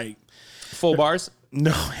then like, Full bars?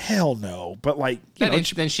 no, hell no. But like, you know,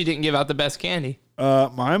 Then she didn't give out the best candy.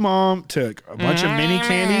 my mom took a bunch of mini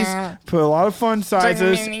candies, put a lot of fun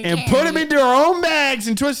sizes, and put them into her own bags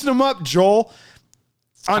and twisted them up, Joel.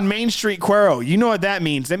 On Main Street, Cuero. You know what that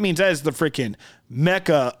means. That means that is the freaking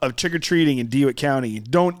mecca of trick-or-treating in DeWitt County.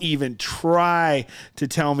 Don't even try to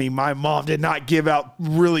tell me my mom did not give out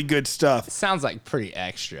really good stuff. Sounds like pretty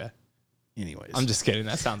extra. Anyways. I'm just kidding.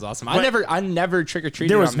 That sounds awesome. I never trick or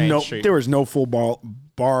treated there was on Main Street. There was no full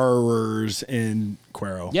barers in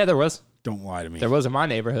Cuero. Yeah, there was. Don't lie to me. There was in my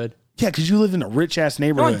neighborhood. Yeah, because you lived in a rich-ass No,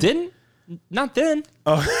 neighborhood. I didn't. Not then.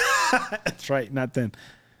 That's right. Not then.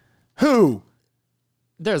 Who?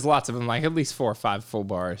 There's lots of them, like at least 4 or 5 full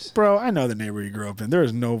bars. Bro, I know the neighborhood you grew up in. There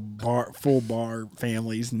was no full bar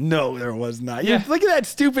families. No, there was not. Yeah. Look at that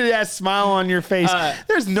stupid ass smile on your face.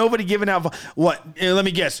 There's nobody giving out what? Let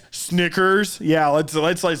me guess. Snickers. Yeah, let's.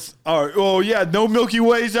 Oh yeah, no Milky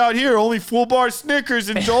Ways out here. Only full bar Snickers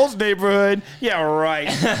in Joel's neighborhood. Yeah, right.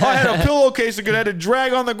 I had a pillowcase I had to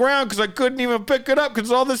drag on the ground because I couldn't even pick it up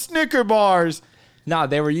because all the Snicker bars. No,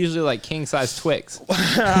 they were usually like king size Twix. Okay,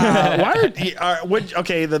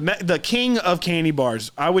 the king of candy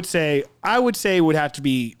bars, I would say would have to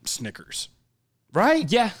be Snickers, right?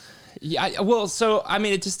 Yeah. Well, so I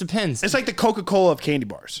mean, it just depends. It's like the Coca-Cola of candy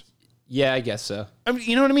bars. Yeah, I guess so. I mean,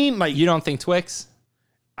 you know what I mean? Like You don't think Twix?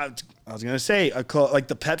 I was gonna say, like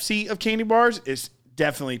the Pepsi of candy bars is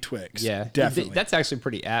definitely Twix. Yeah, definitely. That's actually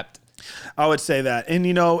pretty apt. I would say that, and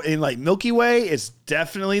in like Milky Way, it's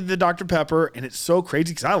definitely the Dr. Pepper, and it's so crazy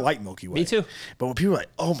because I like Milky Way. Me too. But when people are like,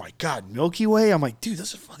 "Oh my god, Milky Way," I'm like, "Dude,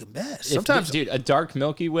 that's the fucking best." Sometimes, dude, a dark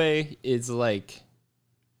Milky Way is like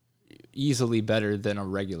easily better than a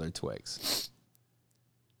regular Twix.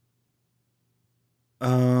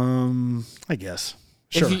 I guess.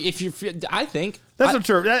 Sure. If you I think That's not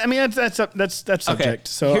true. I mean, that's subject. Okay,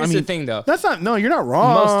 So here's I mean, the thing, though. That's not. No, you're not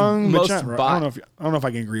wrong. Most but you're not bought- wrong. I don't know if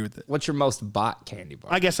I can agree with it. What's your most bought candy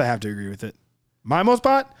bar? I guess I have to agree with it. My most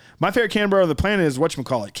bought. My favorite candy bar on the planet is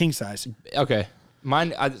whatchamacallit, king size. Okay,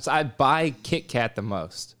 mine. I buy Kit Kat the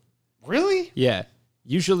most. Really? Yeah,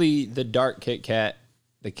 usually the dark Kit Kat,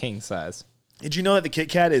 the king size. Did you know that the Kit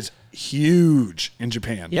Kat is huge in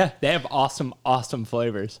Japan? Yeah, they have awesome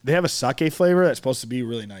flavors. They have a sake flavor that's supposed to be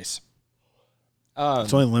really nice.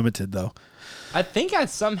 It's only limited though. I think I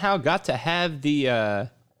somehow got to have the. I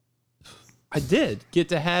did get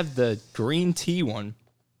to have the green tea one,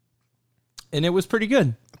 and it was pretty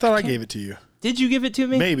good. I thought I gave it to you. Did you give it to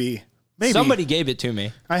me? Maybe. Somebody gave it to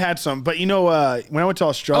me. I had some, but when I went to Oh,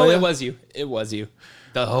 Australia, it was you.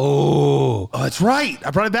 Oh, that's right.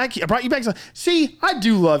 I brought it back. I brought you back. See, I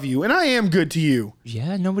do love you, and I am good to you.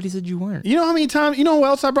 yeah. Nobody said you weren't. You know how many times? You know who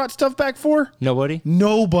else I brought stuff back for? Nobody.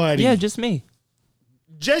 Nobody. Yeah, just me.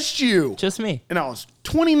 Just you. Just me. And I was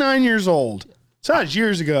 29 years old. So that was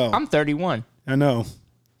years ago. I'm 31. I know.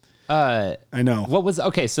 I know. What was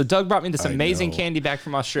okay? So Doug brought me this amazing know. candy back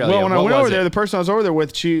from Australia. Well, when I What went was over there, it? the person I was over there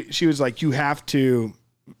with, she was like, "You have to."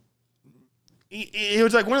 It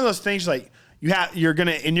was like one of those things, like we're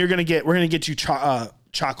gonna get you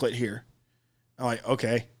chocolate here. I'm like,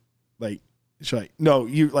 okay, like she's like, no,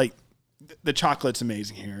 you like the chocolate's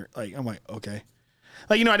amazing here. Like I'm like, okay,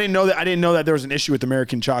 like I didn't know that there was an issue with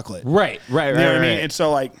American chocolate. Right. You know what I mean? And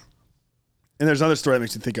so like, and there's another story that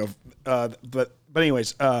makes me think of, but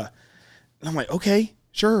anyways, and I'm like, okay,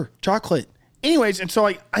 sure, chocolate. Anyways, and so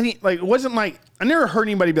like, I think like it wasn't like I never heard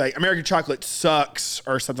anybody be like American chocolate sucks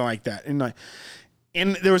or something like that, and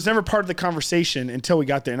there was never part of the conversation until we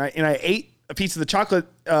got there, and I ate a piece of the chocolate,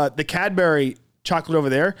 the Cadbury chocolate over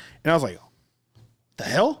there, and I was like, the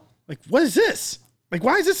hell, like what is this? Like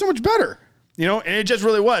why is this so much better? And it just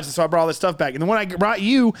really was. And so I brought all this stuff back, and the one I brought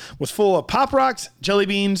you was full of Pop Rocks, jelly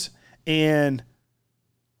beans, and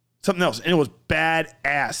something else, and it was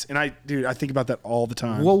badass. And I think about that all the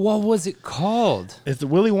time. Well, what was it called? It's the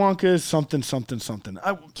Willy Wonka's something, something, something.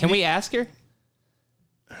 Can we ask her?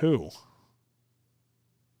 Who?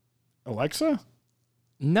 Alexa?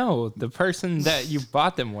 No, the person that you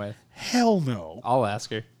bought them with. Hell no. I'll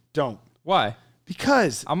ask her. Don't. Why?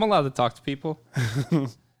 Because I'm allowed to talk to people.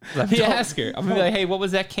 Let me ask her. I'm gonna be like, hey, what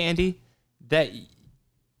was that candy? That.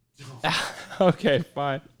 Okay,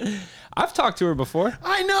 fine. I've talked to her before.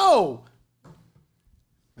 I know.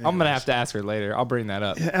 I'm gonna have to ask her later. I'll bring that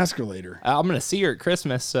up. Ask her later. I'm gonna see her at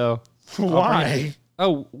Christmas, so. Why?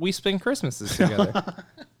 Oh, we spend Christmases together.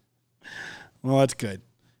 Well, that's good.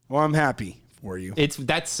 Well, I'm happy for you.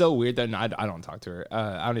 That's so weird that I don't talk to her.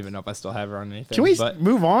 I don't even know if I still have her on anything. Can we but,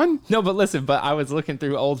 move on? No, but listen. But I was looking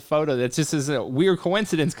through old photos. It's just a weird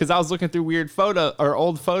coincidence because I was looking through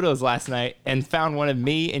old photos last night and found one of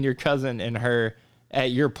me and your cousin and her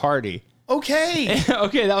at your party. Okay.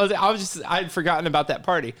 Okay, I'd forgotten about that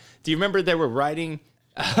party. Do you remember they were riding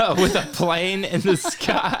with a plane in the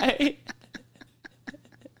sky?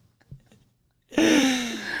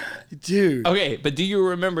 Dude. Okay, but do you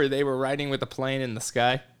remember they were riding with a plane in the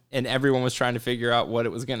sky and everyone was trying to figure out what it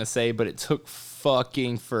was going to say, but it took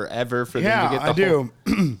fucking forever for them to get the whole...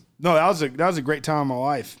 do. No, that was a great time of my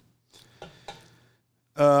life.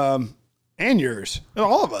 And yours.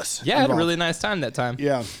 All of us. Yeah, I had a involved. really nice time that time.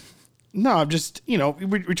 Yeah. No, I'm just,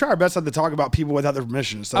 we try our best not to talk about people without their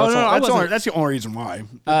permission. So that's the only reason why.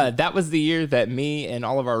 That was the year that me and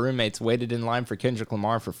all of our roommates waited in line for Kendrick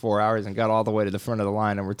Lamar for 4 hours and got all the way to the front of the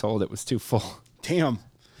line and were told it was too full. Damn.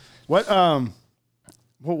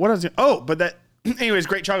 What was it? Oh, but that anyways,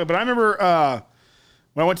 great chocolate. But I remember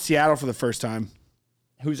when I went to Seattle for the first time.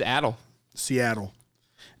 Who's Adel? Seattle.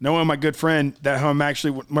 Knowing my good friend that who I'm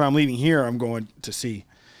actually when I'm leaving here, I'm going to see.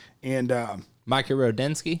 And Mikey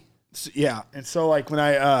Rodensky? yeah. And so like when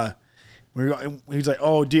I he's like,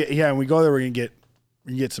 "Oh, yeah, when we go there we're going to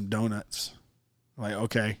get some donuts." I'm like,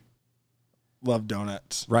 "Okay. Love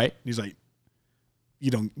donuts." Right. He's like,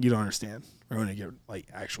 You don't understand. We're going to get like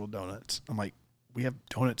actual donuts. I'm like, "We have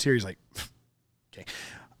donuts here." He's like, "Okay."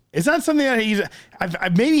 It's not something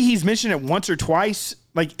that maybe he's mentioned it once or twice,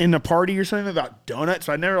 like in a party or something about donuts.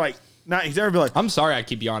 But I never he's never been like, I'm sorry I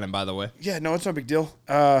keep yawning, by the way. "Yeah, no, it's no big deal."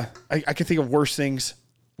 I can think of worse things.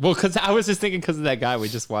 Well, because I was just thinking because of that guy we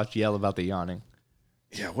just watched yell about the yawning.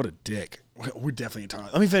 Yeah, what a dick. We're definitely talking.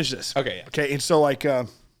 Let me finish this. Okay. Yeah. Okay, and so like, you know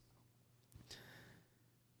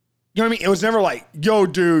what I mean? It was never like, "Yo,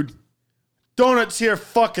 dude, donuts here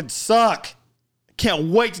fucking suck. Can't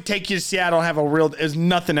wait to take you to Seattle and have a real." There's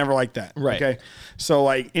nothing ever like that. Right. Okay. So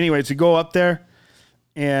like, anyways, we go up there,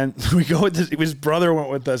 and we go with this. His brother went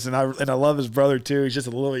with us, and I love his brother too. He's just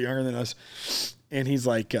a little younger than us, and he's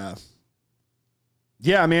like,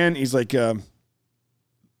 "Yeah, man." He's like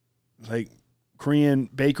Korean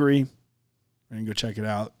bakery. We're gonna go check it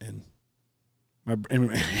out, and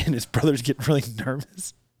and his brother's getting really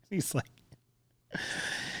nervous. He's like,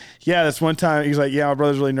 "Yeah, this one time," he's like, "Yeah, my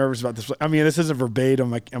brother's really nervous about this." I mean, this isn't verbatim.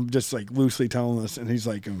 Like, I'm just like loosely telling this, and he's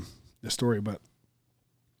like, the story, but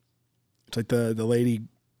it's like the lady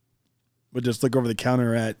would just look over the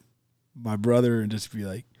counter at my brother and just be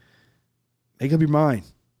like, "Make up your mind,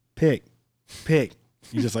 pick."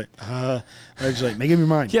 He's just like, I was just like, "Make up your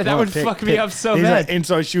mind." Yeah, that would fuck me up so He's bad. like- and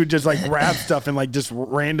so she would just like grab stuff and like just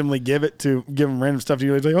randomly give him random stuff to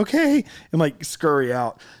you. He's like, "Okay," and like scurry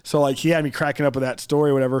out. So like he had me cracking up with that story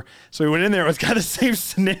or whatever. So we went in there. It was kind of the same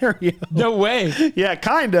scenario. No way. Yeah,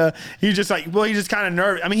 kind of. He just like, well, he just kind of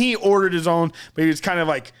nervous. I mean, he ordered his own, but he was kind of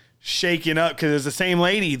like shaking up because it's the same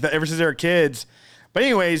lady that ever since they were kids. But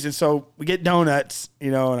anyways, and so we get donuts,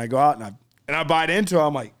 and I go out and I bite into it.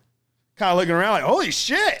 I'm like, kind of looking around like, "Holy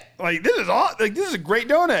shit! Like this is awesome. Like this is a great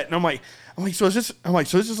donut." And I'm like, so is this?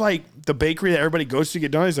 So this is like the bakery that everybody goes to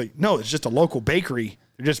get donuts? He's like, "No, it's just a local bakery.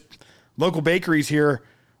 They're just local bakeries here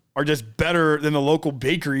are just better than the local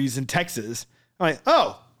bakeries in Texas." I'm like,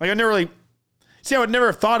 "Oh, like I never really see. I would never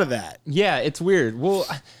have thought of that." Yeah, it's weird. Well,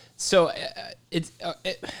 so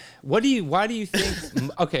why do you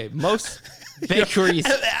think? Okay, most bakeries.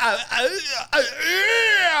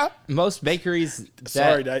 Most bakeries.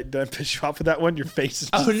 Sorry, did I piss you off with that one? Your face is.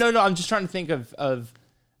 Oh no, I'm just trying to think of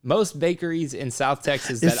most bakeries in South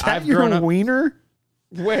Texas Is that that I've grown your up. wiener?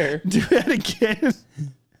 Where? Do that again.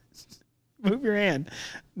 Move your hand.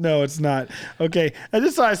 No, it's not. Okay. I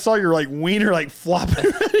just thought I saw your like wiener like flopping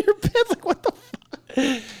out of your pants. Like, what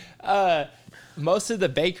the fuck? Most of the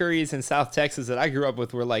bakeries in South Texas that I grew up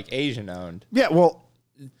with were like Asian owned. Yeah, well,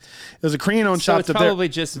 there's a Korean owned So shop it's that probably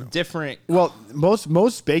just different. well,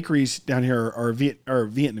 most bakeries down here are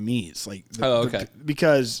Vietnamese. Like Okay.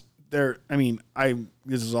 because they're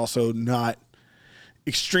this is also not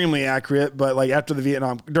extremely accurate, but like during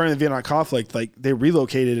the Vietnam conflict, like they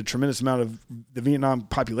relocated a tremendous amount of the Vietnam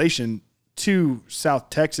population to South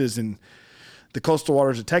Texas and the coastal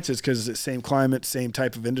waters of Texas because it's the same climate, same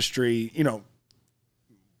type of industry.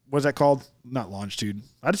 What's that called? Not longitude,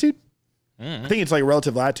 latitude. I think it's like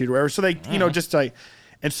relative latitude or whatever. So they, just like,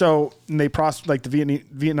 and so they like the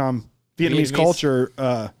Vietnamese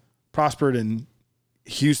culture prospered in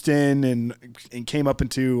Houston and came over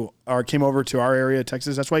to our area,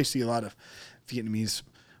 Texas. That's why you see a lot of Vietnamese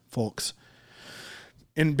folks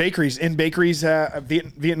in bakeries.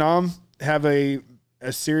 Vietnam have a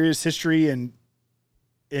serious history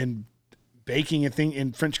in baking and thing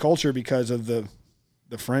in French culture because of the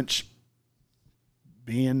French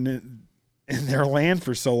being in their land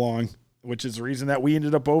for so long, which is the reason that we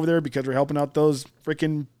ended up over there because we're helping out those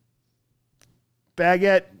freaking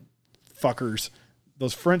baguette fuckers,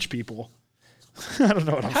 those French people. I don't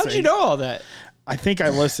know what I'm saying. How'd you know all that? I think I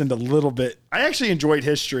listened a little bit. I actually enjoyed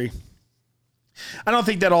history. I don't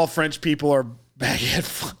think that all French people are baguette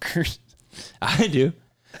fuckers. I do.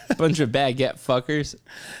 Bunch of baguette fuckers.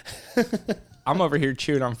 I'm over here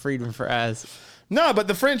chewing on freedom fries. No, but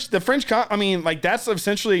the French, that's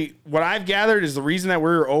essentially what I've gathered is the reason that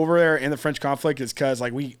we're over there in the French conflict is because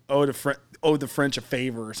like we owed the French a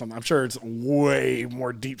favor or something. I'm sure it's way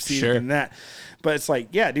more deep seated than that, but it's like,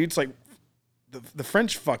 yeah, dude, it's like the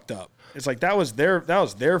French fucked up. It's like that was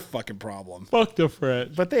their fucking problem. Fuck the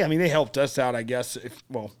French. But they helped us out, I guess.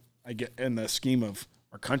 I get in the scheme of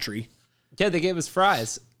our country. Yeah, they gave us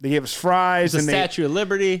fries. They gave us fries. The and Statue of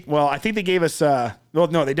Liberty. Well, I think they gave us. Well,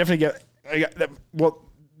 no, they definitely well,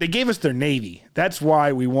 they gave us their Navy. That's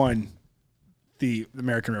why we won the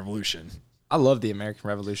American Revolution. I love the American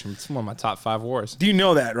Revolution. It's one of my top 5 wars. Do you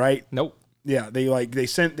know that, right? Nope. Yeah, they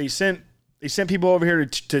sent people over here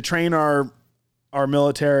to train our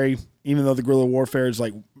military, even though the guerrilla warfare is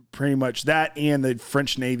like pretty much that, and the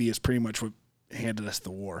French Navy is pretty much what handed us the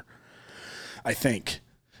war. I think.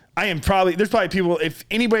 There's probably people, if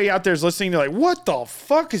anybody out there is listening, they're like, what the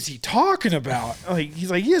fuck is he talking about? Like,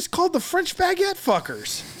 he's like, yeah, it's called the French baguette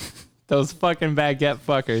fuckers. Those fucking baguette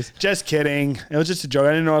fuckers. Just kidding. It was just a joke. I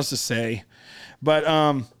didn't know what else to say. But,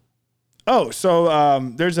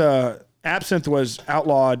 there's absinthe was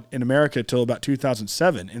outlawed in America till about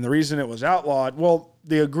 2007. And the reason it was outlawed, well,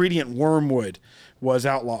 the ingredient wormwood was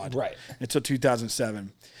outlawed. Right. Until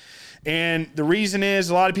 2007. And the reason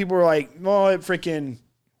is a lot of people were like, well, it freaking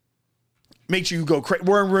makes you go crazy.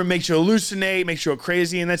 Wormwood makes you hallucinate, makes you go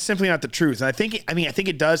crazy, and that's simply not the truth. And I think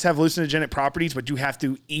it does have hallucinogenic properties, but you have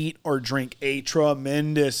to eat or drink a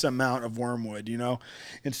tremendous amount of wormwood, you know.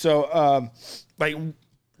 And so,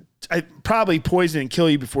 I probably poison and kill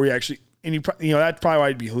you before you actually, and that's probably why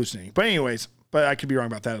you'd be hallucinating. But anyways, but I could be wrong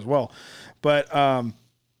about that as well. But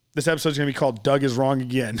this episode's gonna be called "Doug is Wrong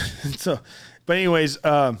Again." So, but anyways,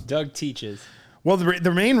 Doug teaches. Well,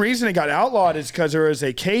 the main reason it got outlawed is because there was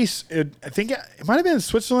a case. I think it might have been in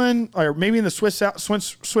Switzerland or maybe in the Swiss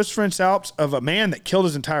French Alps of a man that killed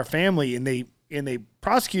his entire family, and they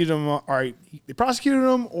prosecuted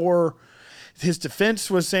him. Or his defense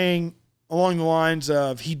was saying along the lines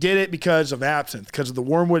of he did it because of absinthe, because of the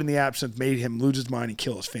wormwood in the absinthe made him lose his mind and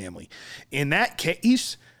kill his family. In that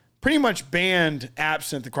case, pretty much banned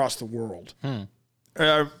absinthe across the world,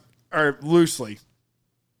 or loosely.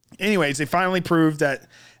 Anyways, they finally proved that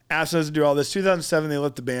absinthe doesn't do all this. 2007, they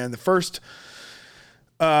lit the ban. The first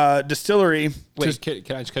distillery. Wait,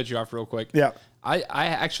 can I just cut you off real quick? Yeah. I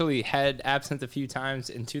actually had absinthe a few times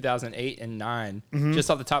in 2008 and 2009,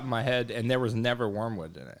 just off the top of my head, and there was never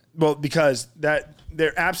wormwood in it. Well, because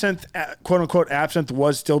their absinthe, quote unquote absinthe,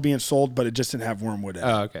 was still being sold, but it just didn't have wormwood in it.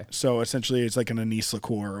 Oh, okay. So essentially, it's like an anise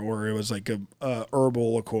liqueur, or it was like a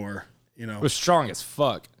herbal liqueur. You know, It was strong as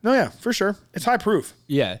fuck. no, yeah, for sure, it's high proof.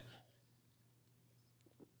 Yeah.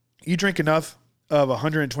 You drink enough of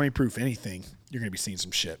 120 proof anything, you're gonna be seeing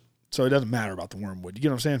some shit. So it doesn't matter about the wormwood. You get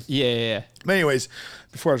what I'm saying? Yeah. But anyways,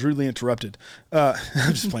 before I was rudely interrupted, I'm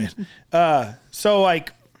just playing. So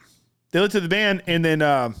like they lit to the ban, and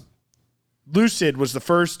then Lucid was the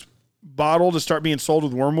first bottle to start being sold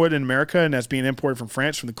with wormwood in America, and that's being imported from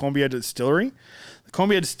France from the Colombier Distillery. The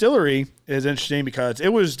Colombier Distillery is interesting because it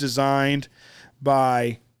was designed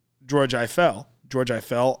by George Eiffel. George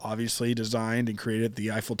Eiffel obviously designed and created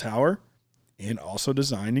the Eiffel Tower, and also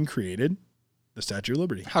designed and created the Statue of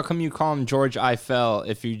Liberty. How come you call him George Eiffel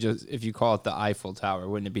if you call it the Eiffel Tower?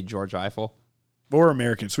 Wouldn't it be George Eiffel? We're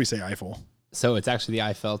Americans, so we say Eiffel. So it's actually the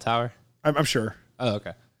Eiffel Tower? I'm sure. Oh,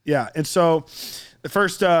 okay. Yeah, and so the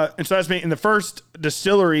first, the first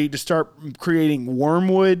distillery to start creating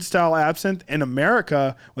wormwood style absinthe in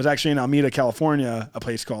America was actually in Alameda, California, a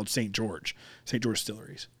place called St. George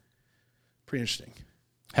Distilleries. Pretty interesting.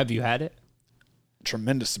 Have you had it?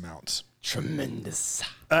 Tremendous amounts. Tremendous.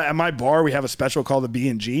 At my bar, we have a special called the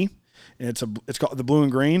B&G, and it's called the Blue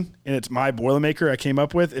and Green, and it's my Boilermaker I came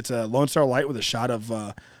up with. It's a Lone Star Light with a shot of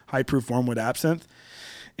high proof wormwood absinthe,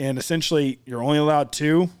 and essentially you're only allowed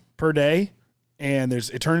 2 per day, and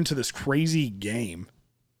it turned into this crazy game.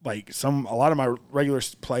 Like a lot of my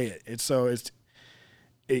regulars play it.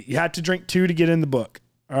 You had to drink 2 to get in the book.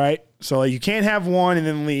 All right. So like, you can't have 1 and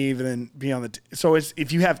then leave and then be on so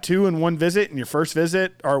if you have 2 in one visit, in your first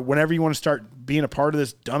visit, or whenever you want to start being a part of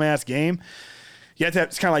this dumbass game, you have to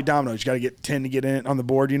it's kind of like dominoes. You got to get 10 to get in it on the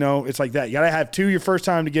board. You know, it's like that. You got to have 2 your first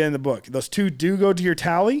time to get in the book. Those 2 do go to your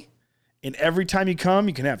tally, and every time you come,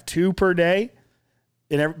 you can have 2 per day.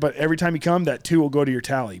 But every time you come, that 2 will go to your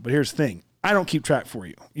tally. But here's the thing. I don't keep track for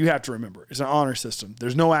you. You have to remember. It's an honor system.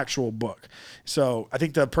 There's no actual book. So I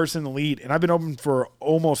think the person in the lead, and I've been open for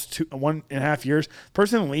almost 1.5 years, the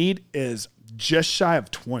person in the lead is just shy of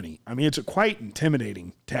 20. I mean, it's a quite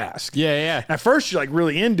intimidating task. Yeah. At first, you're like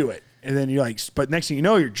really into it. And then you're like, but next thing you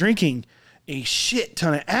know, you're drinking a shit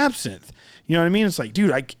ton of absinthe. You know what I mean? It's like,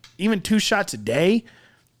 dude, even 2 shots a day,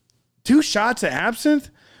 2 shots of absinthe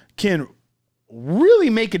can really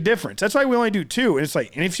make a difference. That's why we only do 2. And it's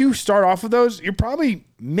like, and if you start off with those, you're probably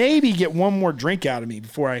maybe get 1 more drink out of me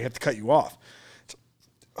before I have to cut you off. It's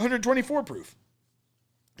 124 proof.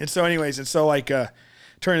 And so anyways,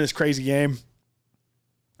 turning this crazy game,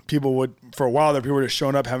 people would, for a while there, people were just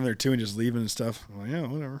showing up, having their 2 and just leaving and stuff. I'm like, yeah,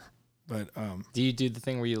 whatever. But Do you do the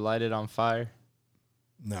thing where you light it on fire?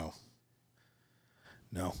 no.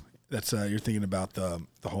 That's you're thinking about the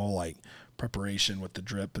whole like preparation with the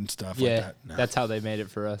drip and stuff like that. No. That's how they made it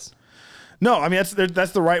for us. No, I mean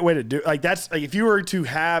that's the right way to do. Like that's like if you were to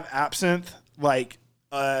have absinthe like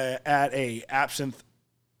at a absinthe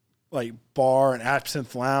like bar, an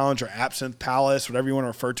absinthe lounge, or absinthe palace, whatever you want to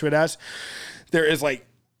refer to it as, there is like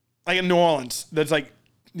in New Orleans, there's like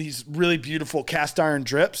these really beautiful cast iron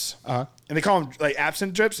drips, and they call them like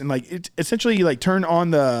absinthe drips, and like it essentially you like turn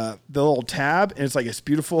on the little tab, and it's like this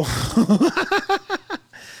beautiful,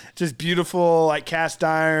 just beautiful like cast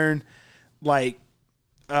iron like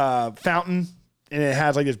fountain, and it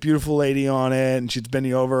has like this beautiful lady on it, and she's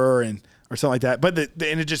bending over or something like that. But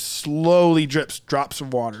and it just slowly drips drops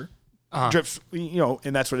of water, drips,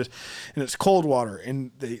 and that's what it is, and it's cold water,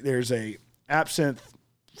 and there's a absinthe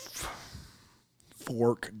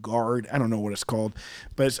fork guard. I don't know what it's called,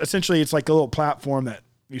 but it's like a little platform that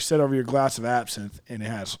you set over your glass of absinthe, and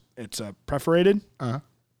it's perforated.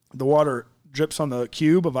 The water drips on the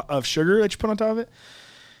cube of sugar that you put on top of it,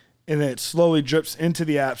 and then it slowly drips into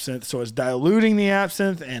the absinthe. So it's diluting the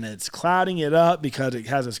absinthe and it's clouding it up because it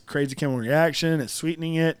has this crazy chemical reaction. It's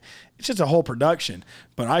sweetening it. It's just a whole production.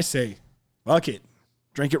 But I say, fuck it,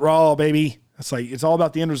 drink it raw, baby. It's like it's all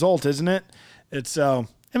about the end result, isn't it? It's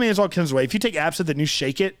it's all kinds of way. If you take absinthe and you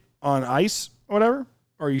shake it on ice or whatever,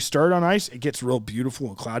 or you stir it on ice, it gets real beautiful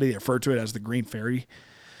and cloudy. They refer to it as the green fairy.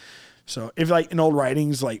 So if like in old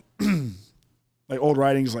writings, like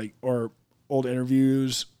or old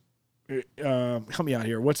interviews, help me out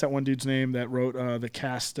here. What's that one dude's name that wrote the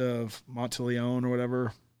cast of Monteleone or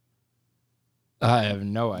whatever? I have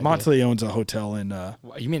no idea. Monteleone's a hotel in.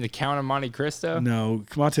 You mean the Count of Monte Cristo? No,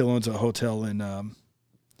 Monteleone's a hotel in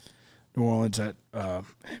New Orleans that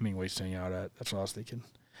Hemingway's staying out at. That's what I was thinking.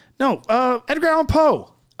 No, Edgar Allan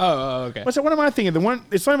Poe. Oh, okay. What's that? What am I thinking?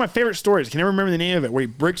 It's one of my favorite stories. I can never remember the name of it. Where he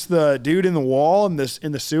bricks the dude in the wall in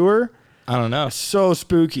the sewer. I don't know. It's so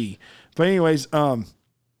spooky. But anyways,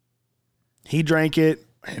 he drank it.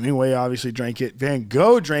 Hemingway obviously drank it. Van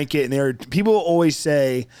Gogh drank it, and people always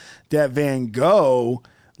say that Van Gogh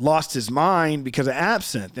lost his mind because of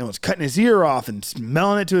absinthe and was cutting his ear off and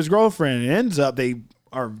smelling it to his girlfriend. And it ends up they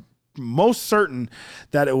are most certain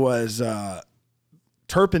that it was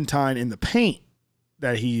turpentine in the paint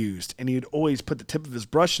that he used, and he would always put the tip of his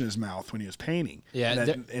brush in his mouth when he was painting. Yeah,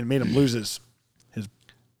 and it made him lose his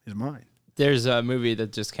mind. There's a movie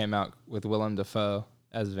that just came out with Willem Dafoe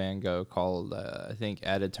as Van Gogh called, I think,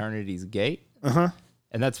 At Eternity's Gate. And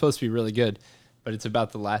that's supposed to be really good, but it's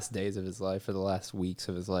about the last days of his life or the last weeks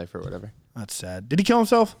of his life or whatever. That's sad. Did he kill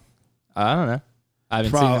himself? I don't know. I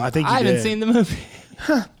haven't seen the movie.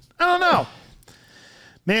 I don't know.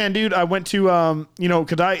 Man, dude, I went to,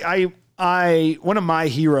 because I one of my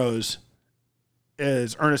heroes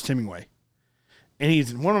is Ernest Hemingway. And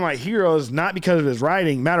he's one of my heroes, not because of his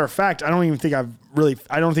writing. Matter of fact, I don't think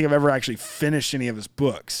I've ever actually finished any of his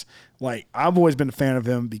books. Like, I've always been a fan of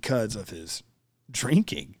him because of his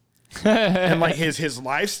drinking and like his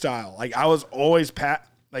lifestyle. Like, I was always fascinated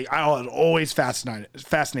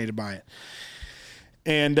by it.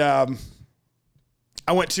 And I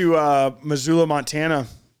went to Missoula, Montana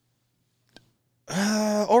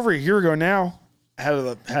over a year ago now.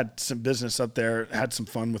 Had some business up there, had some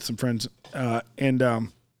fun with some friends, and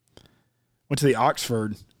went to the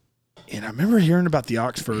Oxford. And I remember hearing about the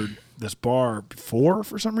Oxford, this bar, before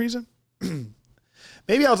for some reason.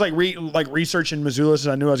 Maybe I was like researching Missoula,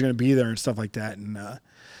 so I knew I was going to be there and stuff like that. And but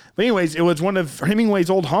anyways, it was one of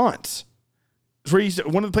Hemingway's old haunts. It's where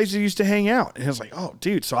one of the places he used to hang out. And I was like, oh,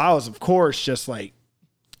 dude. So I was, of course, just like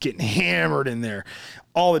getting hammered in there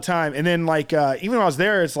all the time. And then like even when I was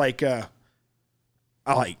there, it's like.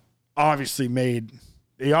 They obviously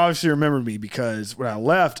remembered me because when I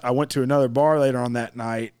left, I went to another bar later on that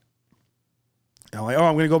night. And I'm like,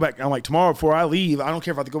 I'm going to go back. I'm like, tomorrow before I leave, I don't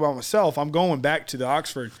care if I have to go by myself. I'm going back to the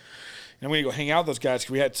Oxford. And I'm going to go hang out with those guys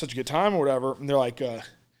because we had such a good time or whatever. And they're like,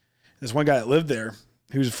 this one guy that lived there,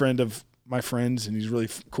 he was a friend of my friends, and he's a really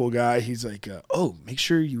cool guy. He's like, make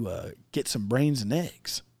sure you get some brains and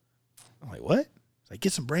eggs. I'm like, what? He's like,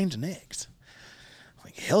 get some brains and eggs. I'm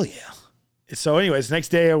like, hell yeah. So anyways, the next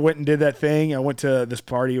day I went and did that thing. I went to this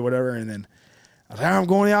party or whatever, and then I was like, I'm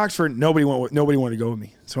going to Oxford. Nobody wanted to go with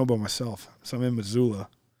me. So I'm by myself. So I'm in Missoula.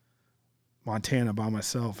 Montana by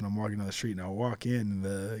myself, and I'm walking down the street, and I walk in, and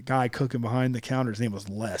the guy cooking behind the counter, his name was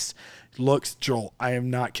Les. Looks, Joel, I am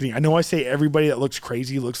not kidding. I know I say everybody that looks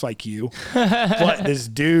crazy looks like you, but this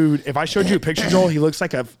dude, if I showed you a picture, Joel, he looks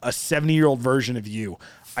like a 70-year-old version of you.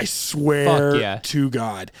 I swear to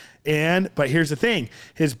God. But here's the thing.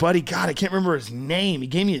 His buddy, God, I can't remember his name. He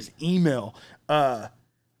gave me his email. Man,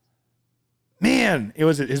 it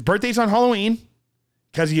was his birthday's on Halloween.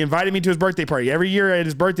 Because he invited me to his birthday party. Every year at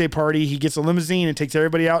his birthday party, he gets a limousine and takes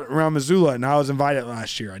everybody out around Missoula. And I was invited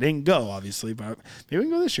last year. I didn't go, obviously, but maybe we can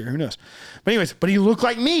go this year. Who knows? But anyways, he looked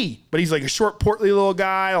like me. But he's like a short, portly little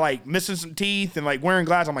guy, like missing some teeth and like wearing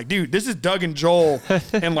glasses. I'm like, dude, this is Doug and Joel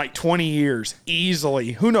in like 20 years.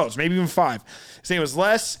 Easily. Who knows? Maybe even 5. His name was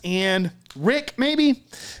Les and Rick, maybe.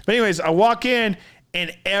 But anyways, I walk in.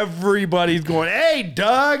 And everybody's going, hey,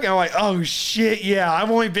 Doug. And I'm like, oh, shit, yeah. I've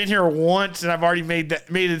only been here once, and I've already made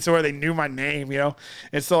it so where they knew my name, you know?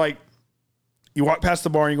 And so, like, you walk past the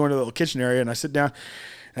bar, and you go into the little kitchen area, and I sit down.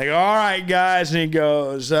 And I go, all right, guys. And he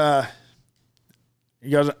goes, I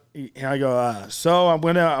go, so I'm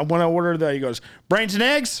gonna order the, he goes, brains and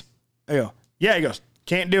eggs? I go, yeah. He goes,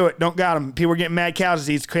 can't do it. Don't got them. People are getting mad cow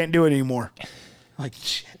disease. Can't do it anymore. I'm like,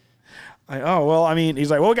 shit. Oh, well, I mean, he's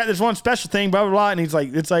like, well, we got this one special thing, blah, blah, blah. And he's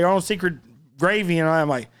like, it's like our own secret gravy. And I'm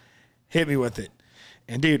like, hit me with it.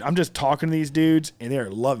 And, dude, I'm just talking to these dudes, and they're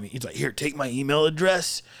loving me. He's like, here, take my email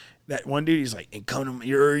address. That one dude, he's like, and come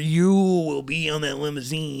to you will be on that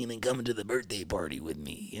limousine and coming to the birthday party with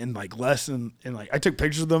me. And, like, Les and like, I took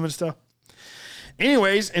pictures of them and stuff.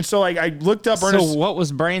 Anyways, and so, like, I looked up Ernest. So what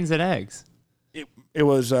was brains and eggs? It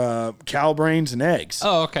was cow brains and eggs.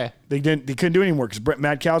 Oh, okay. They couldn't do it anymore because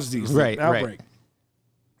mad cow disease outbreak. Right.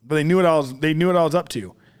 But they knew what I was up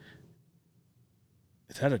to.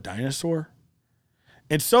 Is that a dinosaur?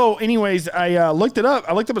 And so, anyways, I looked it up.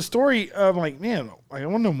 I looked up a story of like, man, I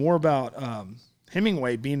want to know more about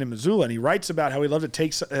Hemingway being in Missoula, and he writes about how he loved to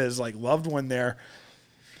take his like loved one there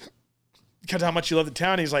because how much he loved the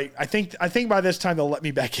town. He's like, I think by this time they'll let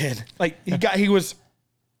me back in. Like he was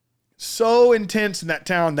so intense in that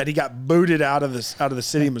town that he got booted out of the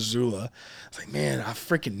city of Missoula. I was like, man, I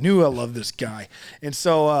freaking knew I loved this guy. And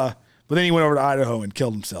so, but then he went over to Idaho and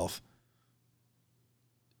killed himself.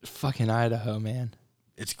 Fucking Idaho, man.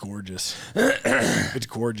 It's gorgeous. It's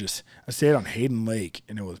gorgeous. I stayed on Hayden Lake,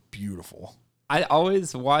 and it was beautiful. I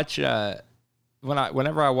always watch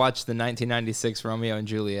whenever I watch the 1996 Romeo and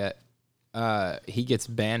Juliet. He gets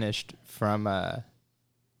banished from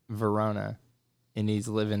Verona, and he's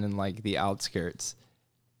living in like the outskirts.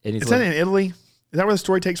 And he's that in Italy? Is that where the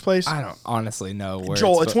story takes place? I don't honestly know where.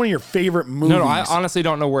 Joel, it's one of your favorite movies. No, I honestly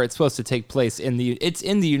don't know where it's supposed to take place. It's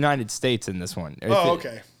in the United States in this one. Oh,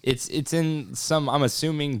 okay. It's in some, I'm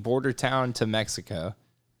assuming, border town to Mexico.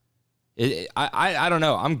 I don't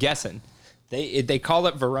know. I'm guessing. They call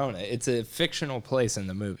it Verona. It's a fictional place in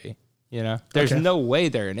the movie. You know, there's no way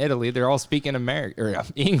they're in Italy. They're all speaking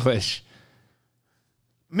English.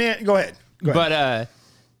 Man, go ahead. But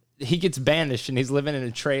he gets banished and he's living in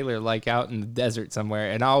a trailer like out in the desert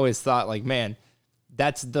somewhere. And I always thought like, man,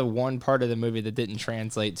 that's the one part of the movie that didn't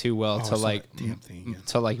translate too well to like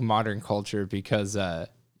modern culture because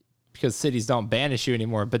cities don't banish you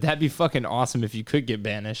anymore. But that'd be fucking awesome if you could get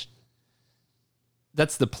banished.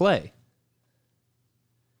 That's the play.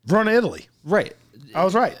 Verona, Italy. Right. I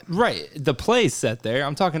was right. Right. The play's set there.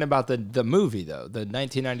 I'm talking about the movie, though, the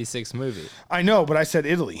 1996 movie. I know, but I said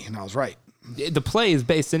Italy, and I was right. The play is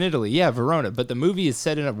based in Italy, yeah, Verona, but the movie is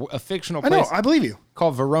set in a fictional place. I know, I believe you.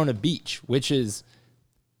 Called Verona Beach, which is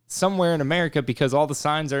somewhere in America because all the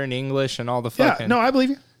signs are in English and all the fucking... Yeah, no, I believe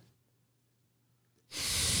you.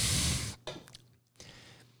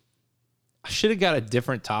 I should have got a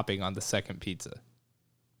different topping on the second pizza.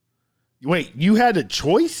 Wait, you had a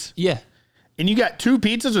choice? Yeah. And you got 2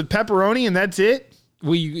 pizzas with pepperoni and that's it?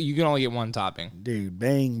 Well, you can only get one topping. Dude,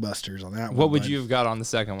 bang busters on that one. What would you have got on the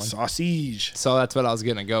second one? Sausage. So that's what I was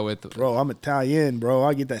going to go with. Bro, I'm Italian, bro.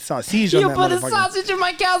 I get that sausage on that motherfucker. You put a sausage in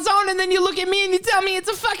my calzone and then you look at me and you tell me it's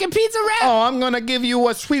a fucking pizza wrap. Oh, I'm going to give you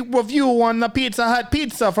a sweet review on the Pizza Hut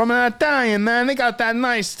pizza from an Italian, man. They got that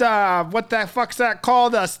nice, what the fuck's that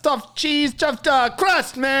called? Stuffed cheese, stuffed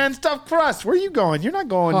crust, man. Stuffed crust. Where are you going? You're not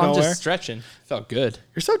going nowhere. I'm just stretching. Felt good.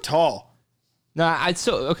 You're so tall. Nah,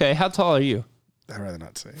 okay, how tall are you? I'd rather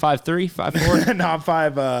not say. 5'3", 5'4"? No, I'm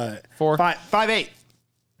 5'4". 5'8".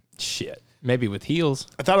 Shit. Maybe with heels.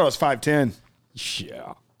 I thought I was 5'10".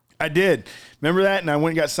 Yeah. I did. Remember that? And I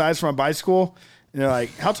went and got sized for my bicycle. And they're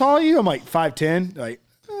like, how tall are you? I'm like, 5'10". They're like,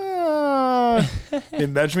 They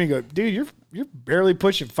measure me and go, dude, you're barely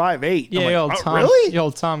pushing 5'8". Yeah, I'm like, Tom, really? The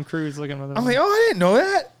old Tom Cruise looking with I'm like, oh, I didn't know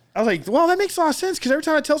that. I was like, well, that makes a lot of sense because every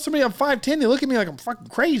time I tell somebody I'm 5'10", they look at me like I'm fucking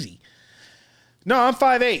crazy. No, I'm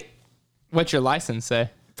 5'8". What's your license say?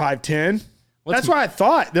 5'10". That's what I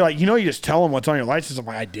thought. They're like, you just tell them what's on your license. I'm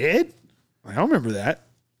like, I did? I don't remember that.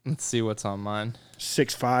 Let's see what's on mine.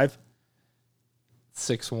 6'5".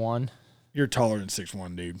 6'1". You're taller than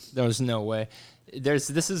 6'1", dude. There's no way. This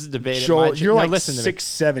is a debate. Joel, you're like listen to me.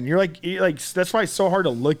 6'7". You're like that's why it's so hard to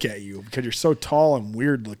look at you because you're so tall and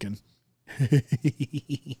weird looking.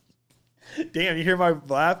 Damn, you hear my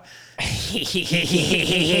laugh?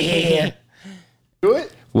 Do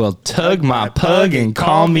it. Well, tug my pug and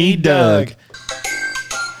call me Doug.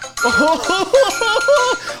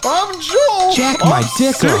 I'm Joel. Jack my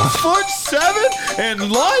dick off. 6'7"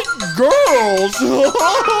 and like girls.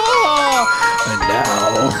 And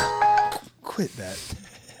now, quit that.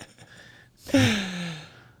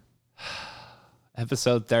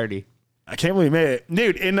 Episode 30. I can't believe we made it,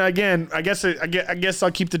 dude. And again, I guess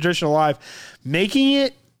I'll keep the tradition alive. Making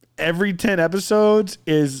it every 10 episodes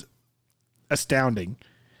is astounding.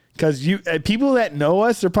 Because people that know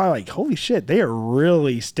us, they're probably like, holy shit, they are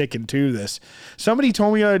really sticking to this. Somebody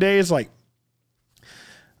told me the other day, is like,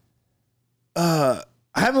 I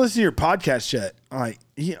haven't listened to your podcast yet.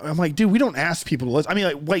 I'm like, dude, we don't ask people to listen. I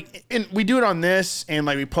mean, like, and we do it on this and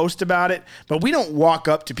like we post about it, but we don't walk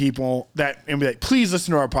up to people and be like, please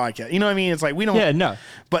listen to our podcast. You know what I mean? It's like, we don't. Yeah, no.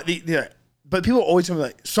 But but people always tell me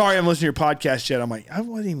like, sorry, I'm listening to your podcast yet. I'm like, I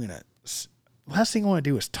wasn't even going to. Last thing I want to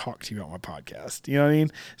do is talk to you about my podcast. You know what I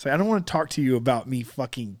mean? It's like, I don't want to talk to you about me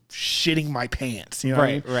fucking shitting my pants. You know what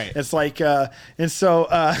I mean? Right. It's like, and so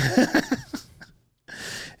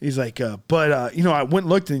he's like, I went and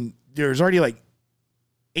looked and there's already like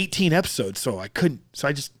 18 episodes. So I can't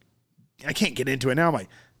get into it now. I'm like,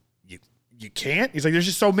 you can't? He's like, there's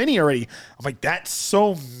just so many already. I'm like, that's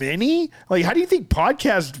so many? Like, how do you think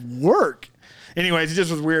podcasts work? Anyways, it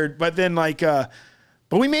just was weird. But then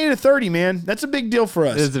but we made it to 30, man. That's a big deal for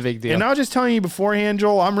us. It is a big deal. And I was just telling you beforehand,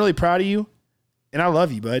 Joel, I'm really proud of you. And I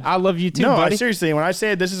love you, bud. I love you too, no, buddy. Seriously, when I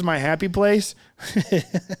say this is my happy place,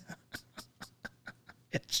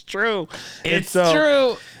 it's true. It's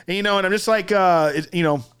true. And, and I'm just like, I'll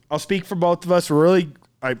speak for both of us. We're really,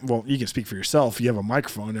 you can speak for yourself. You have a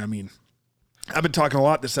microphone. I mean, I've been talking a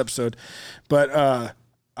lot this episode. But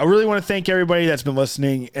I really want to thank everybody that's been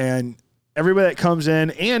listening and everybody that comes in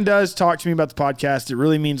and does talk to me about the podcast. It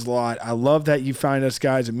really means a lot. I love that you find us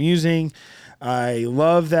guys amusing. I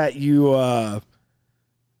love that you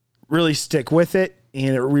really stick with it,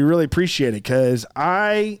 and we really appreciate it because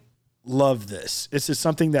I love this. This is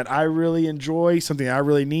something that I really enjoy, something I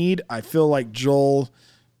really need. I feel like Joel,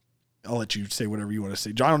 I'll let you say whatever you want to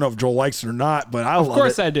say. I don't know if Joel likes it or not, but I love it. Of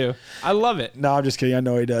course I do. I love it. No, I'm just kidding. I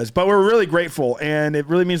know he does. But we're really grateful, and it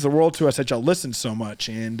really means the world to us that y'all listen so much.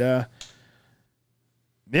 And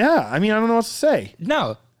yeah, I mean, I don't know what to say.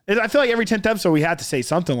 No. I feel like every 10th episode we have to say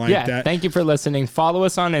something like that. Thank you for listening. Follow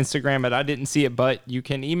us on Instagram at I Didn't See It But. You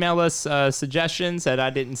can email us suggestions at I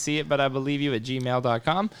Didn't See It But I Believe You at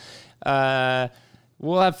gmail.com.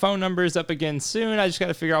 We'll have phone numbers up again soon. I just got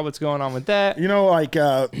to figure out what's going on with that.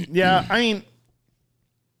 Yeah, I mean,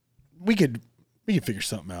 we could figure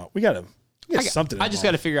something out. We got something. I just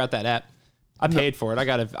got to figure out that app. I paid for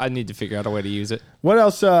it. I need to figure out a way to use it. What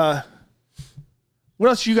else? What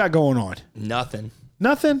else you got going on? Nothing.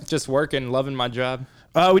 Just working, loving my job.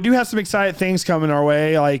 We do have some exciting things coming our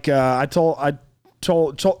way. Like I told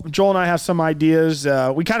Joel and I have some ideas.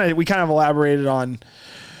 We kind of elaborated on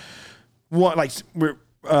what we're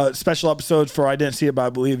special episodes for I Didn't See It But I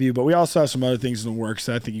Believe You, but we also have some other things in the works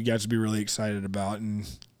that I think you guys would be really excited about. And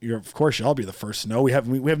of course y'all be the first to know. We have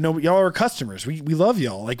no, y'all are customers. We love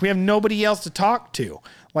y'all. Like we have nobody else to talk to.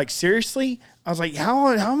 Like seriously, I was like,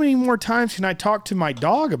 how many more times can I talk to my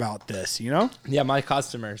dog about this? Yeah, my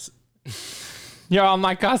customers. You're all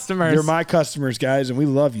my customers. You're my customers, guys, and we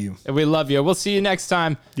love you. And we love you. We'll see you next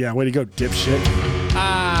time. Yeah, way to go, dipshit. All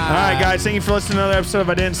right, guys, thank you for listening to another episode of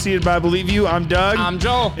I Didn't See It But I Believe You. I'm Doug. I'm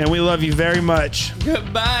Joel. And we love you very much.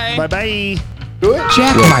 Goodbye. Bye-bye.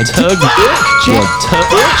 Jack my tug. Jack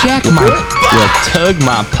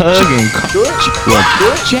my pug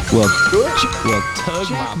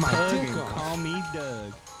and call me